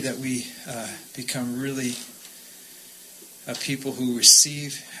pray that we become really a people who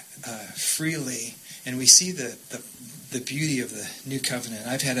receive freely, and we see the beauty of the new covenant.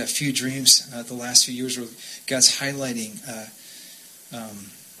 I've had a few dreams the last few years where God's highlighting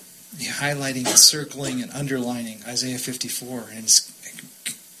and circling and underlining Isaiah 54, and it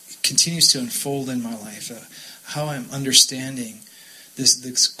continues to unfold in my life how I'm understanding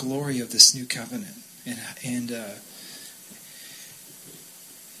this glory of this new covenant. And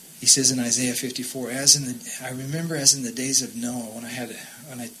he says in Isaiah 54, I remember as in the days of Noah, when I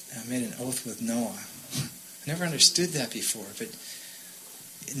made an oath with Noah. I never understood that before, but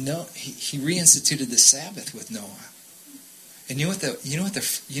he reinstituted the Sabbath with Noah. And you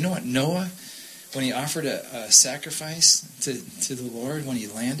know what Noah, when he offered a sacrifice to the Lord when he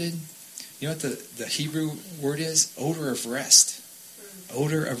landed, you know what the Hebrew word is? Odor of rest.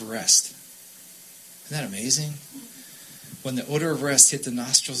 Odor of rest. Isn't that amazing? When the odor of rest hit the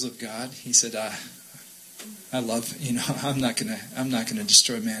nostrils of God, he said, I love, I'm not gonna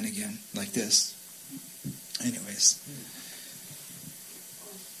destroy man again like this. Anyways,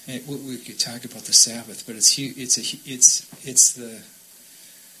 we could talk about the Sabbath, but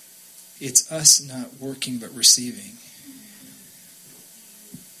it's us not working but receiving,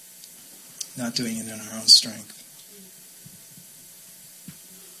 not doing it in our own strength.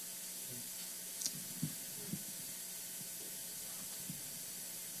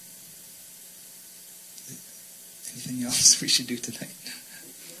 Anything else we should do tonight?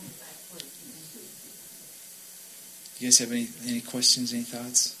 You guys have any questions, any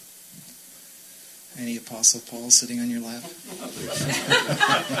thoughts? Any Apostle Paul sitting on your lap?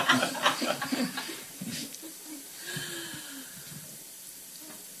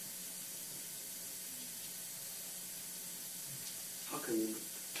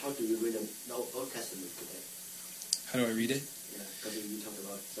 How do you read the Old Testament today? How do I read it? Yeah, because you talk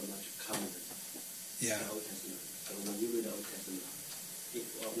about so much covenant. Yeah. The Old Testament. So when you read the Old Testament,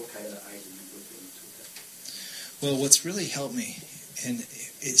 what kind of eyes you look into that? Well, what's really helped me, and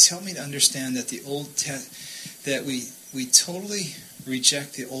it's helped me to understand that that we totally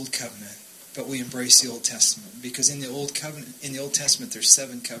reject the Old Covenant, but we embrace the Old Testament, because in the Old Testament, there's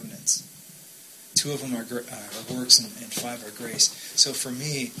 7 covenants. 2 of them are works, and 5 are grace. So for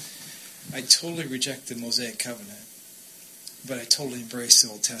me, I totally reject the Mosaic covenant, but I totally embrace the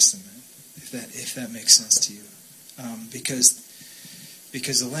Old Testament. If that makes sense to you, because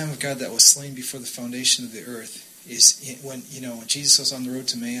the Lamb of God that was slain before the foundation of the earth is when Jesus was on the road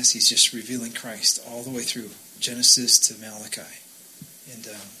to Emmaus, he's just revealing Christ all the way through Genesis to Malachi,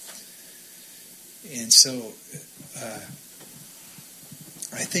 and so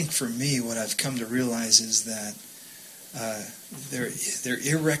I think for me, what I've come to realize is that they're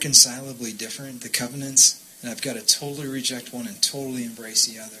irreconcilably different, the covenants, and I've got to totally reject one and totally embrace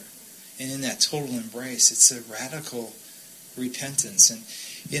the other. And in that total embrace, it's a radical repentance. And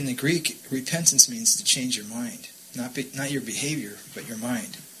in the Greek, repentance means to change your mind. Not your behavior, but your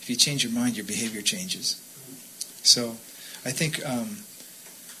mind. If you change your mind, your behavior changes. So I think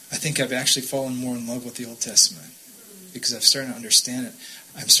I've actually fallen more in love with the Old Testament because I'm starting to understand it.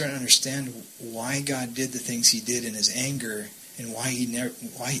 I'm starting to understand why God did the things He did in His anger, and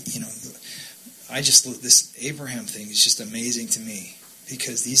this Abraham thing is just amazing to me,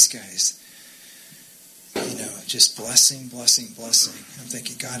 because these guys, just blessing. I'm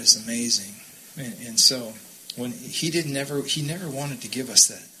thinking God is amazing, and so when He never wanted to give us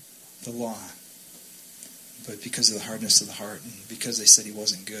the law, but because of the hardness of the heart and because they said He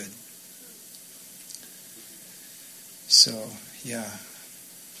wasn't good. So yeah.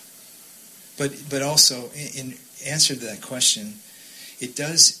 But also, in answer to that question, it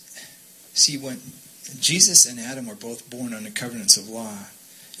does, see, when Jesus and Adam were both born under covenants of law,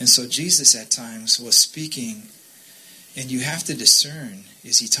 and so Jesus at times was speaking, and you have to discern,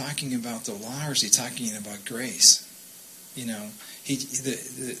 is He talking about the law or is He talking about grace? The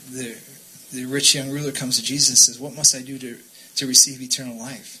rich young ruler comes to Jesus and says, what must I do to receive eternal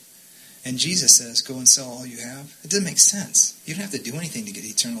life? And Jesus says, go and sell all you have. It doesn't make sense. You don't have to do anything to get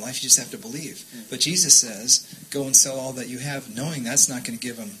eternal life. You just have to believe. But Jesus says, go and sell all that you have, knowing that's not going to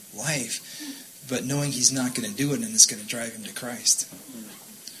give him life, but knowing He's not going to do it and it's going to drive him to Christ.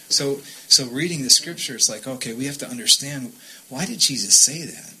 So reading the Scripture, it's like, okay, we have to understand, why did Jesus say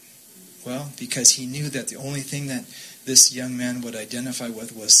that? Well, because He knew that the only thing that this young man would identify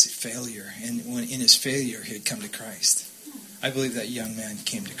with was failure. And when in his failure, he had come to Christ. I believe that young man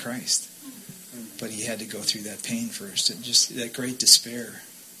came to Christ. But he had to go through that pain first, and just that great despair.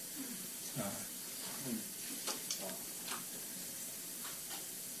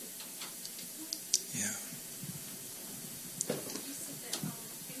 Yeah.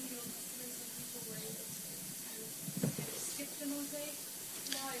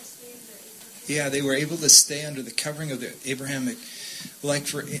 Yeah, they were able to stay under the covering of the Abrahamic.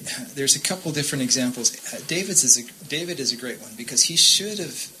 There's a couple different examples. David is a great one, because he should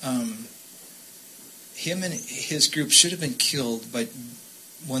have. Him and his group should have been killed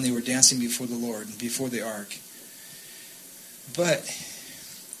when they were dancing before the Lord and before the ark. But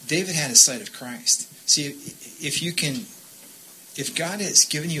David had a sight of Christ. See, if God has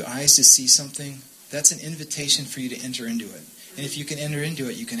given you eyes to see something, that's an invitation for you to enter into it. And if you can enter into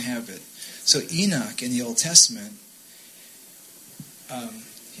it, you can have it. So Enoch in the Old Testament,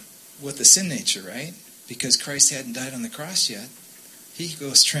 with the sin nature, right? Because Christ hadn't died on the cross yet, he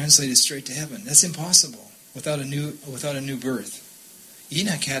goes translated straight to heaven. That's impossible without a new birth.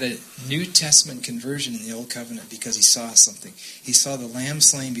 Enoch had a New Testament conversion in the Old Covenant because he saw something. He saw the Lamb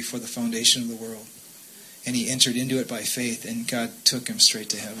slain before the foundation of the world, and he entered into it by faith, and God took him straight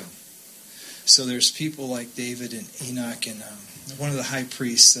to heaven. So there's people like David and Enoch, and one of the high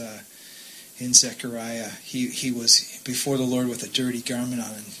priests in Zechariah, he was before the Lord with a dirty garment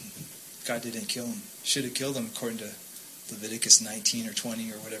on, and God didn't kill him. Should have killed him according to Leviticus 19 or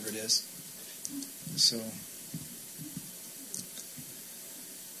 20 or whatever it is. So,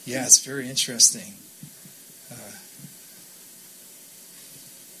 yeah, it's very interesting.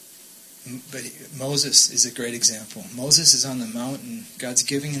 But Moses is a great example. Moses is on the mountain. God's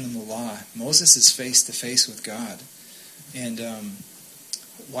giving him the law. Moses is face to face with God, and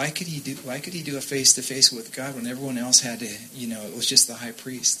why could he do a face to face with God when everyone else had to? It was just the high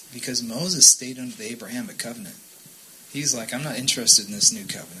priest, because Moses stayed under the Abrahamic covenant. He's like, I'm not interested in this new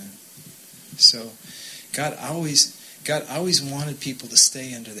covenant. So, God always wanted people to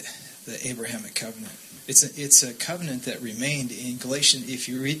stay under the Abrahamic covenant. It's a covenant that remained in Galatians. If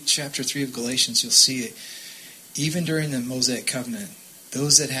you read chapter 3 of Galatians, you'll see it. Even during the Mosaic covenant,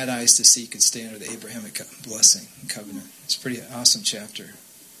 those that had eyes to see could stay under the Abrahamic blessing covenant. It's a pretty awesome chapter.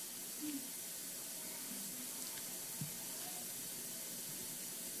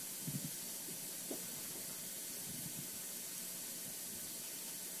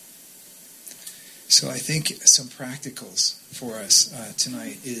 So I think some practicals for us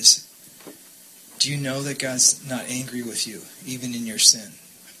tonight is, do you know that God's not angry with you, even in your sin?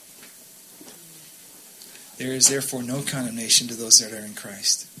 There is therefore no condemnation to those that are in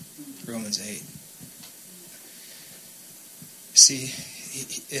Christ. Romans 8. See,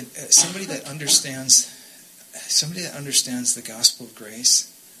 somebody that understands the gospel of grace,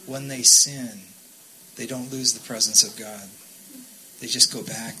 when they sin, they don't lose the presence of God. They just go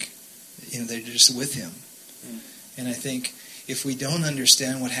back. They're just with Him. And I think if we don't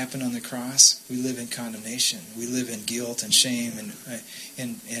understand what happened on the cross, we live in condemnation. We live in guilt and shame, and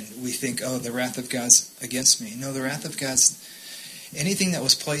we think, oh, the wrath of God's against me. No, the wrath of God's, anything that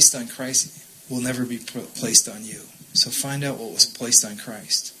was placed on Christ will never be placed on you. So find out what was placed on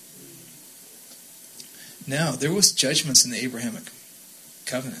Christ. Now, there was judgments in the Abrahamic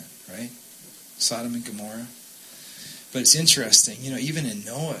covenant, right? Sodom and Gomorrah. But it's interesting, even in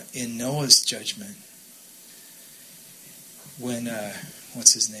Noah's judgment, when,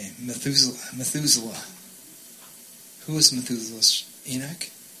 what's his name? Methuselah. Who was Methuselah's? Enoch?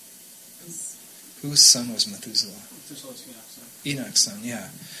 Whose son was Methuselah? Methuselah's Enoch's son. Enoch's son, yeah.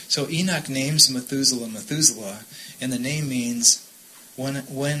 So Enoch names Methuselah, and the name means,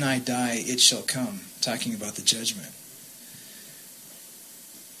 when I die, it shall come, talking about the judgment.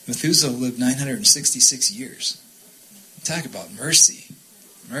 Methuselah lived 966 years. Talk about mercy.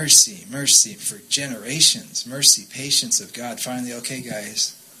 Mercy, mercy for generations. Mercy, patience of God. Finally, okay,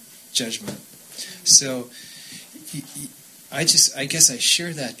 guys, judgment. So, I guess I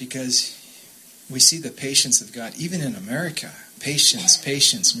share that because we see the patience of God, even in America.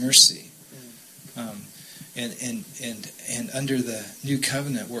 Patience, mercy. And under the new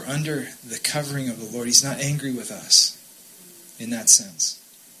covenant, we're under the covering of the Lord. He's not angry with us in that sense.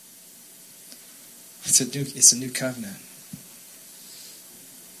 It's a new covenant.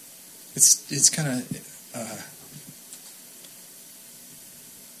 It's kind of,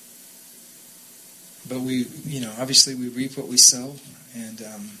 but we, obviously we reap what we sow, and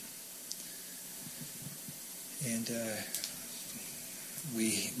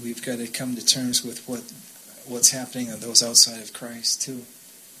we've got to come to terms with what's happening on those outside of Christ too.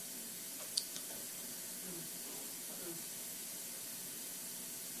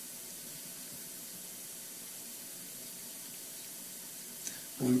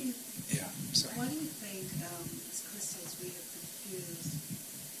 Why do you think, as Christians, we have confused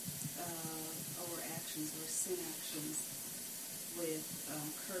our actions or sin actions with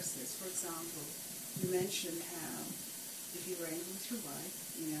curses? For example, you mentioned how if you were angry with your wife,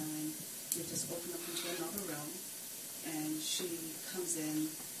 and you just open up into another realm, and she comes in,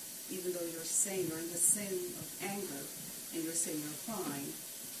 even though you're saying you're in the sin of anger, and you're saying you're fine,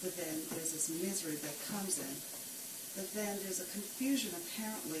 but then there's this misery that comes in. But then there's a confusion,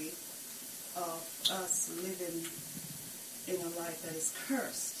 apparently, of us living in a life that is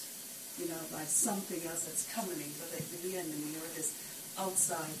cursed, by something else that's coming, whether it be the enemy or this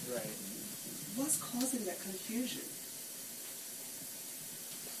outside. Right. What's causing that confusion?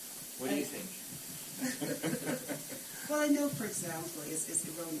 What do you think? Well, I know, for example, it's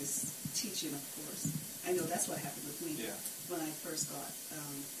erroneous teaching, of course. I know that's what happened with me when I first got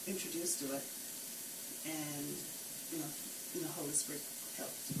introduced to it. And, the Holy Spirit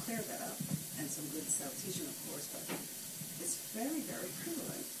helped to clear that up, and some good self-teaching, of course, but it's very, very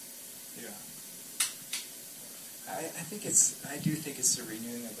prevalent. Yeah. I do think it's the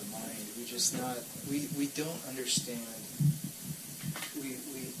renewing of the mind. We don't understand.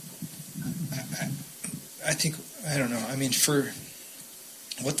 I think, I don't know, for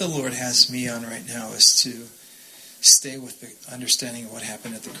what the Lord has me on right now is to stay with the understanding of what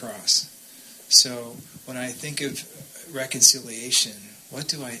happened at the cross. So when I think of reconciliation, what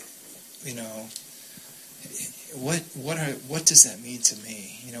do I, what does that mean to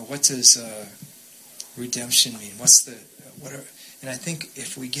me? What does redemption mean? And I think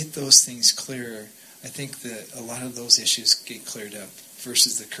if we get those things clearer, I think that a lot of those issues get cleared up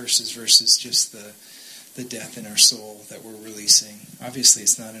versus the curses versus just the death in our soul that we're releasing. Obviously,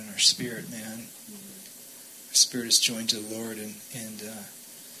 it's not in our spirit, man. Our spirit is joined to the Lord,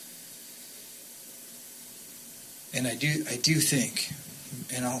 and I do think,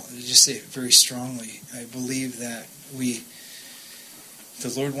 and I'll just say it very strongly, I believe that the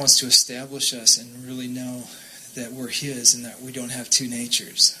Lord wants to establish us and really know that we're His and that we don't have two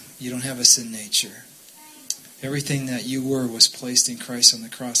natures. You don't have a sin nature. Everything that you were was placed in Christ on the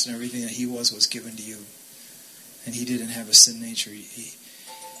cross, and everything that He was given to you. And He didn't have a sin nature.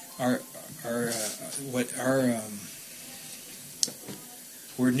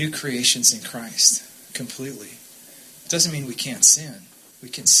 We're new creations in Christ, completely. Doesn't mean we can't sin. We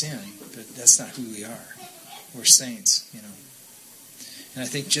can sin, but that's not who we are. We're saints, And I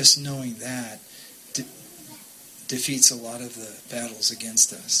think just knowing that defeats a lot of the battles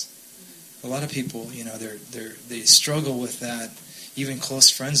against us. A lot of people, they struggle with that. Even close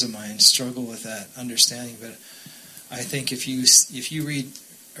friends of mine struggle with that understanding. But I think if you read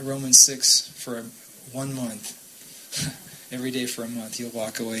Romans 6 for 1 month, every day for a month, you'll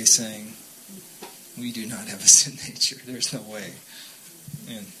walk away saying, we do not have a sin nature. There's no way.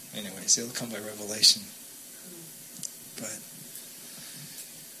 And anyways, it'll come by revelation. But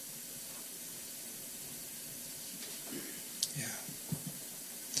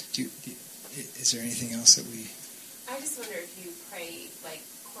Is there anything else that we... I just wonder if you pray, like,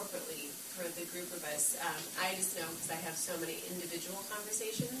 corporately for the group of us. I just know because I have so many individual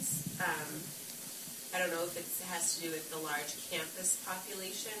conversations. I don't know if it has to do with the large campus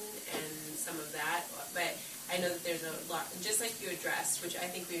population and some of that, but I know that there's a lot, just like you addressed, which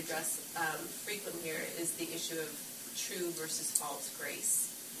I think we address frequently here, is the issue of true versus false grace.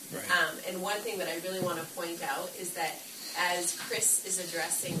 Right. And one thing that I really want to point out is that as Chris is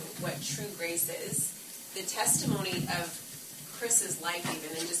addressing what true grace is, the testimony of Chris's life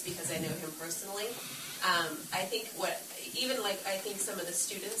even, and just because I know him personally, I think I think some of the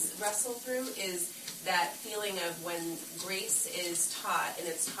students wrestle through is that feeling of when grace is taught, and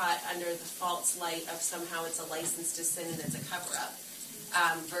it's taught under the false light of somehow it's a license to sin and it's a cover-up,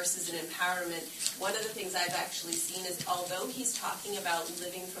 versus an empowerment. One of the things I've actually seen is, although he's talking about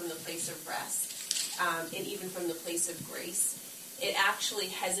living from the place of rest, and even from the place of grace, it actually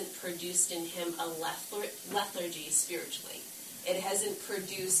hasn't produced in him a lethargy spiritually. It hasn't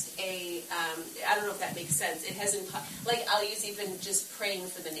produced I don't know if that makes sense. It hasn't, like I'll use even just praying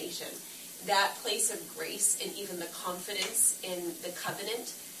for the nation. That place of grace and even the confidence in the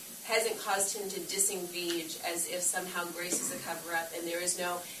covenant hasn't caused him to disengage as if somehow grace is a cover-up and there is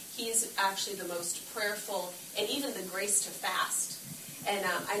no, he's actually the most prayerful, and even the grace to fast. And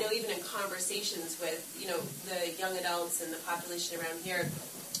I know even in conversations with, the young adults and the population around here,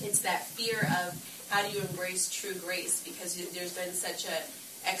 it's that fear of how do you embrace true grace, because there's been such a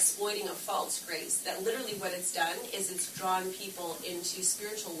exploiting of false grace that literally what it's done is it's drawn people into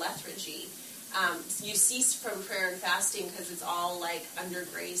spiritual lethargy. You cease from prayer and fasting because it's all like under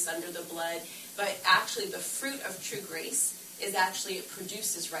grace, under the blood, but actually the fruit of true grace is actually it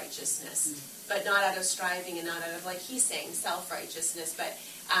produces righteousness, but not out of striving and not out of, like he's saying, self-righteousness. But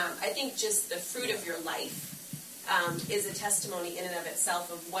I think just the fruit of your life is a testimony in and of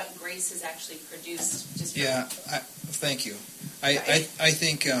itself of what grace has actually produced. Thank you. I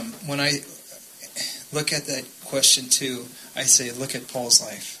think when I look at that question too, I say look at Paul's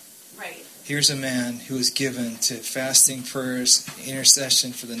life. Right. Here's a man who was given to fasting, prayers,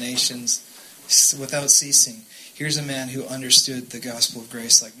 intercession for the nations without ceasing. Here's a man who understood the gospel of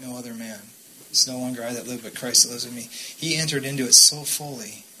grace like no other man. It's no longer I that live, but Christ that lives in me. He entered into it so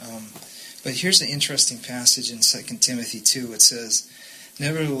fully. But here's the interesting passage in 2 Timothy 2. It says,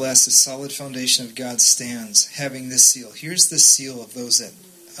 nevertheless, the solid foundation of God stands, having this seal. Here's the seal of those that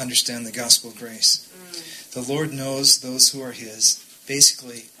understand the gospel of grace. The Lord knows those who are His.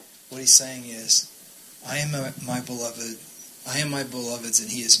 Basically, what He's saying is, I am my beloved. I am my beloved's, and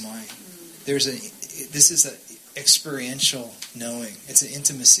He is mine. This is an experiential knowing. It's an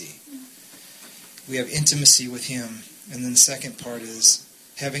intimacy. We have intimacy with Him, and then the second part is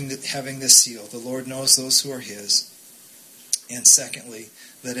having this seal. The Lord knows those who are His. And secondly,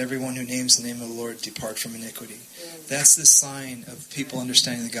 let everyone who names the name of the Lord depart from iniquity. That's the sign of people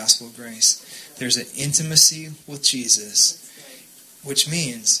understanding the gospel of grace. There's an intimacy with Jesus, which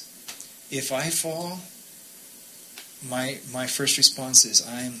means if I fall, my first response is,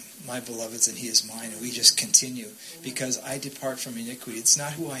 I am my beloved's and He is mine, and we just continue because I depart from iniquity. It's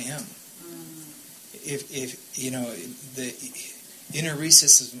not who I am. If the inner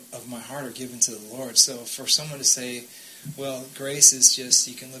recesses of my heart are given to the Lord. So for someone to say, well, grace is just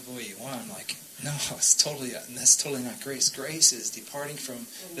you can live the way you want, I'm like, no, that's totally not grace. Grace is departing from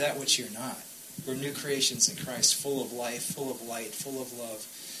that which you're not. We're new creations in Christ, full of life, full of light, full of love.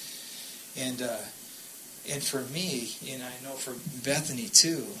 And for me, and I know for Bethany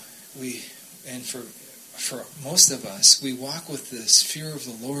too, for most of us, we walk with this fear of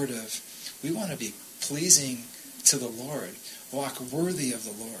the Lord of we want to be pleasing to the Lord, walk worthy of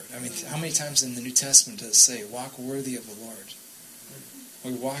the Lord. I mean, how many times in the New Testament does it say, walk worthy of the Lord?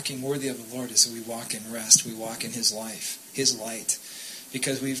 We're walking worthy of the Lord as we walk in rest, we walk in His life, His light.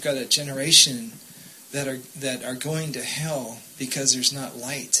 Because we've got a generation that are going to hell because there's not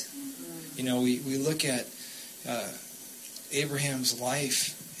light. We look at Abraham's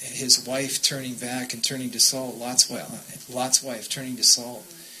life, his wife turning back and turning to salt, Lot's wife turning to salt.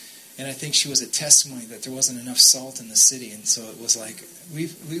 And I think she was a testimony that there wasn't enough salt in the city, and so it was like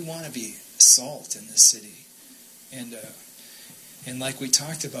we want to be salt in this city, and like we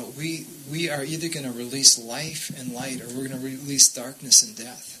talked about, we are either going to release life and light, or we're going to release darkness and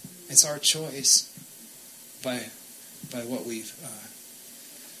death. It's our choice by what we've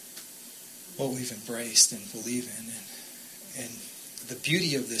embraced and believe in, and the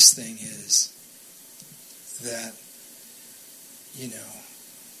beauty of this thing is that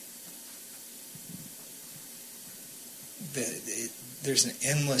there's an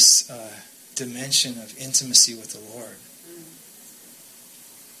endless dimension of intimacy with the Lord.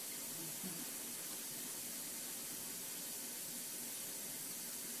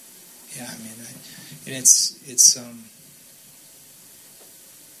 Yeah, I mean, and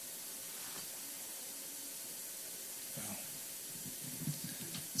well,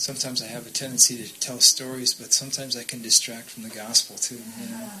 sometimes I have a tendency to tell stories, but sometimes I can distract from the gospel too,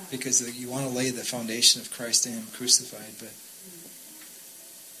 because you want to lay the foundation of Christ and Him crucified, but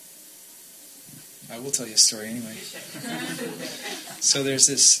I will tell you a story anyway. So there's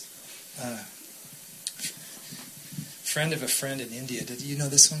this friend of a friend in India. Did you know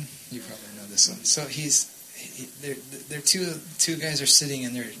this one? You probably know this one. So they're two guys are sitting,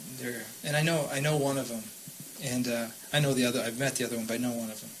 and they're and I know one of them, and I know the other. I've met the other one, but I know one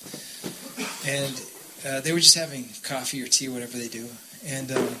of them. And they were just having coffee or tea, or whatever they do.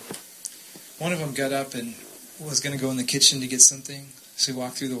 And one of them got up and was going to go in the kitchen to get something, so he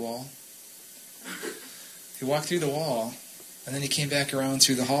walked through the wall. He walked through the wall, and then he came back around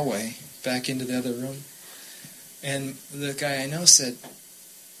through the hallway, back into the other room. And the guy I know said,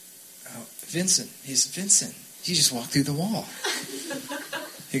 "Oh, Vincent." He said, "Vincent, you just walked through the wall."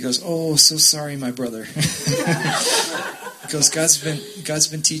 He goes, "Oh, so sorry, my brother." He goes, God's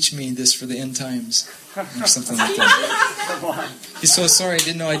been teaching me this for the end times, or something like that. He's so sorry, I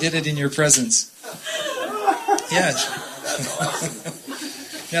didn't know I did it in your presence. Yeah. That's awesome.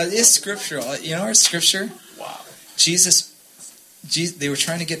 Now, it's scriptural. You know our scripture? Wow. Jesus, they were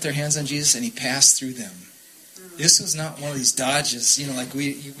trying to get their hands on Jesus, and He passed through them. This was not one of these dodges, like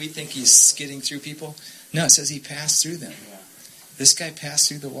we think He's skidding through people. No, it says He passed through them. Yeah. This guy passed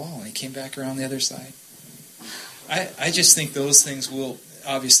through the wall, and he came back around the other side. I just think those things will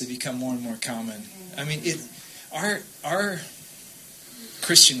obviously become more and more common. I mean, our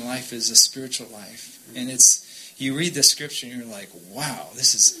Christian life is a spiritual life, and you read the scripture and you're like, wow,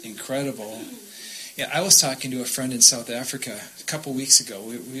 this is incredible. Yeah, I was talking to a friend in South Africa a couple weeks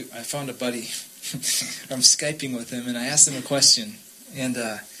ago. I found a buddy. I'm Skyping with him, and I asked him a question, and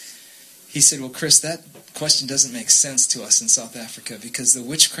he said, "Well, Chris, that question doesn't make sense to us in South Africa because the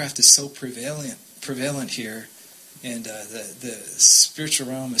witchcraft is so prevalent here, and the spiritual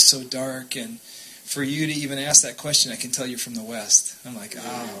realm is so dark, and for you to even ask that question, I can tell you're from the West." I'm like,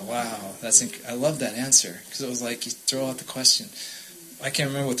 oh, wow. I love that answer, because it was like you throw out the question. I can't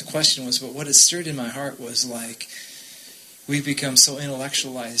remember what the question was, but what it stirred in my heart was like, we've become so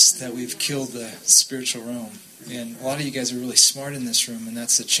intellectualized that we've killed the spiritual realm. And a lot of you guys are really smart in this room, and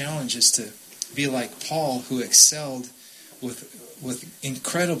that's the challenge, is to be like Paul, who excelled with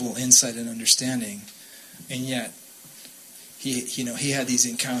incredible insight and understanding, and yet he had these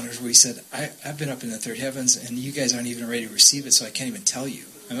encounters where he said, I've been up in the third heavens, and you guys aren't even ready to receive it, so I can't even tell you.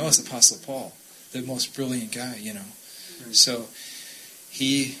 I mean, that was Apostle Paul, the most brilliant guy, So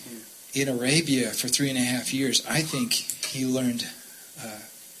he, in Arabia for 3.5 years, I think he learned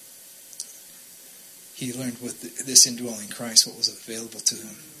with this indwelling Christ what was available to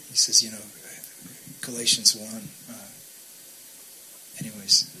him. He says, Galatians 1.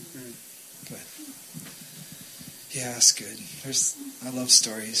 Anyways, go ahead. Yeah, that's good. I love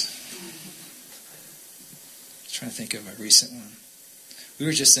stories. I'm trying to think of a recent one. We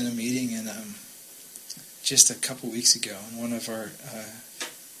were just in a meeting, and just a couple weeks ago, and one of our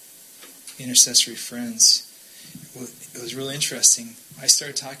intercessory friends, it was really interesting. I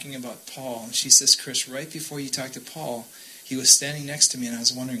started talking about Paul, and she says, "Chris, right before you talked to Paul, he was standing next to me, and I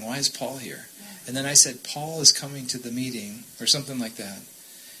was wondering, why is Paul here?" And then I said, "Paul is coming to the meeting," or something like that.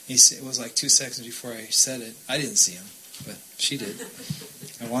 It was like 2 seconds before I said it. I didn't see him, but she did.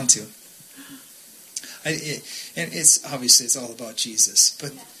 I want to. And it's obviously it's all about Jesus,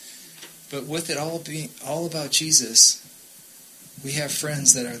 but with it all being all about Jesus, we have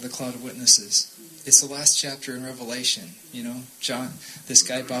friends that are the cloud of witnesses. It's the last chapter in Revelation. John. This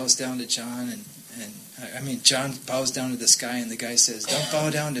guy bows down to John, and John bows down to this guy, and the guy says, "Don't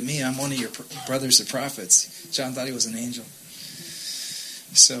bow down to me. I'm one of your brothers, the prophets." John thought he was an angel.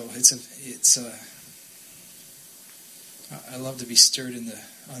 So I love to be stirred in the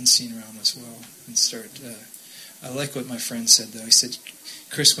unseen realm as well, and I like what my friend said, though. He said,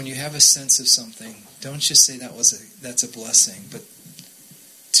 "Chris, when you have a sense of something, don't just say that's a blessing, but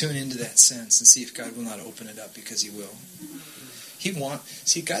tune into that sense and see if God will not open it up, because He will."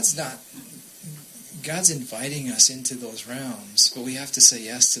 God's inviting us into those realms, but we have to say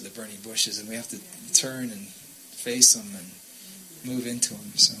yes to the burning bushes, and we have to turn and face them and move into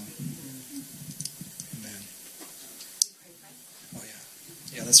them. So, amen. Oh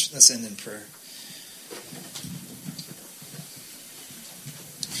yeah. Let's end in prayer.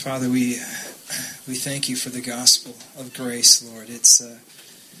 Father, we thank You for the gospel of grace, Lord.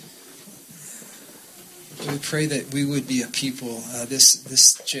 We pray that we would be a people,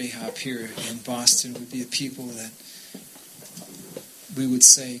 this J-Hop here in Boston would be a people that we would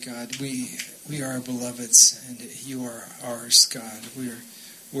say, God, we are beloveds and you are ours, God.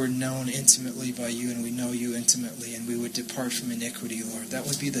 We're known intimately by you and we know you intimately, and we would depart from iniquity, Lord. That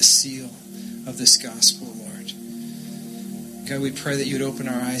would be the seal of this gospel, Lord. God, we pray that you would open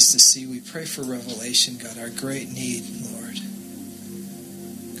our eyes to see. We pray for revelation, God, our great need, Lord.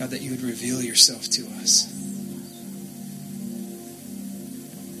 God, that you would reveal yourself to us.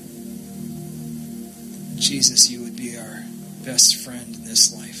 Jesus, you would be our best friend in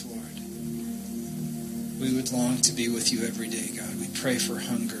this life, Lord. We would long to be with you every day, God. We pray for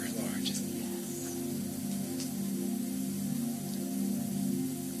hunger, Lord.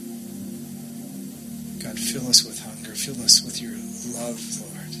 God, fill us with hunger. Fill us with your love,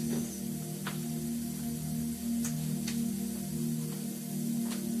 Lord.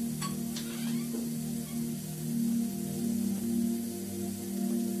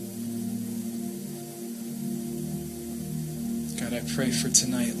 God, I pray for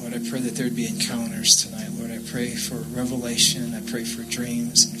tonight, Lord. I pray that there'd be encounters tonight, Lord. I pray for revelation. I pray for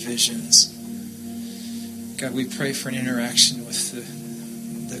dreams and visions. God, we pray for an interaction with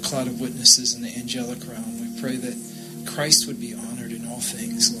the cloud of witnesses in the angelic realm. We pray that Christ would be honored in all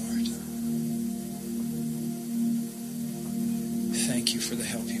things, Lord. Thank you for the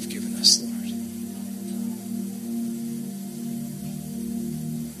help you've given us, Lord.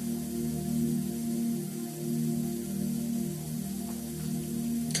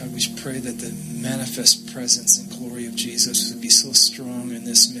 God, we pray that the manifest presence and glory of Jesus would be so strong in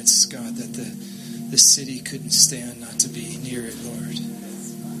this midst, God, that the city couldn't stand not to be near it, Lord.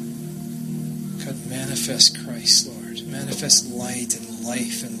 God, manifest Christ, Lord. Manifest light and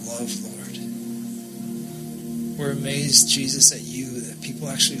life and love, Lord. We're amazed, Jesus, at you, that people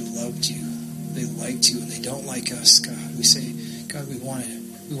actually loved you. They liked you, and they don't like us, God. We say, God, we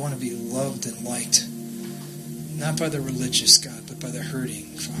want to be loved and liked. Not by the religious, God, but by the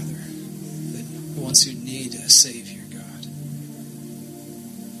hurting, Father. The ones who need a Savior, God.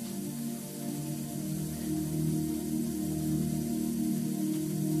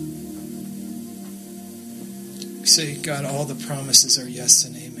 We say, God, all the promises are yes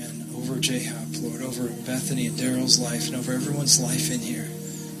and amen over J-Hop, Lord, over Bethany and Daryl's life, and over everyone's life in here.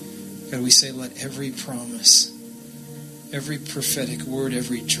 God, we say, let every promise, every prophetic word,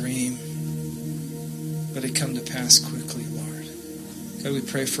 every dream, let it come to pass quickly, Lord. God, we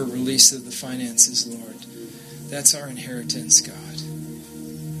pray for release of the finances, Lord. That's our inheritance, God.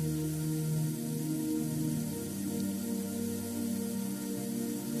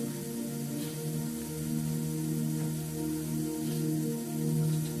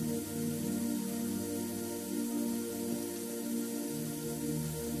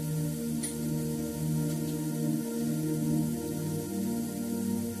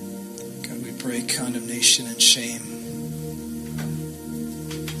 Break condemnation and shame.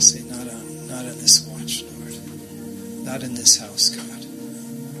 Say, not on this watch, Lord. Not in this house, God.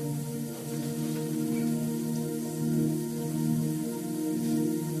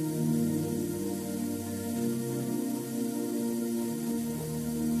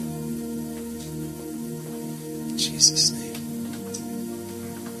 In Jesus' name.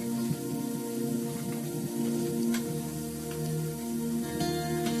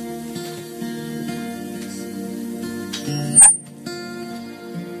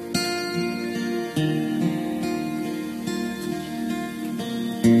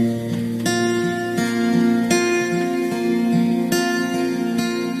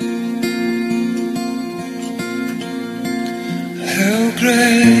 How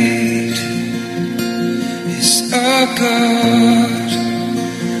great is our God?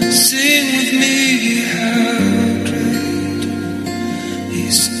 Sing with me, how great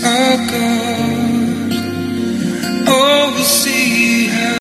is our God?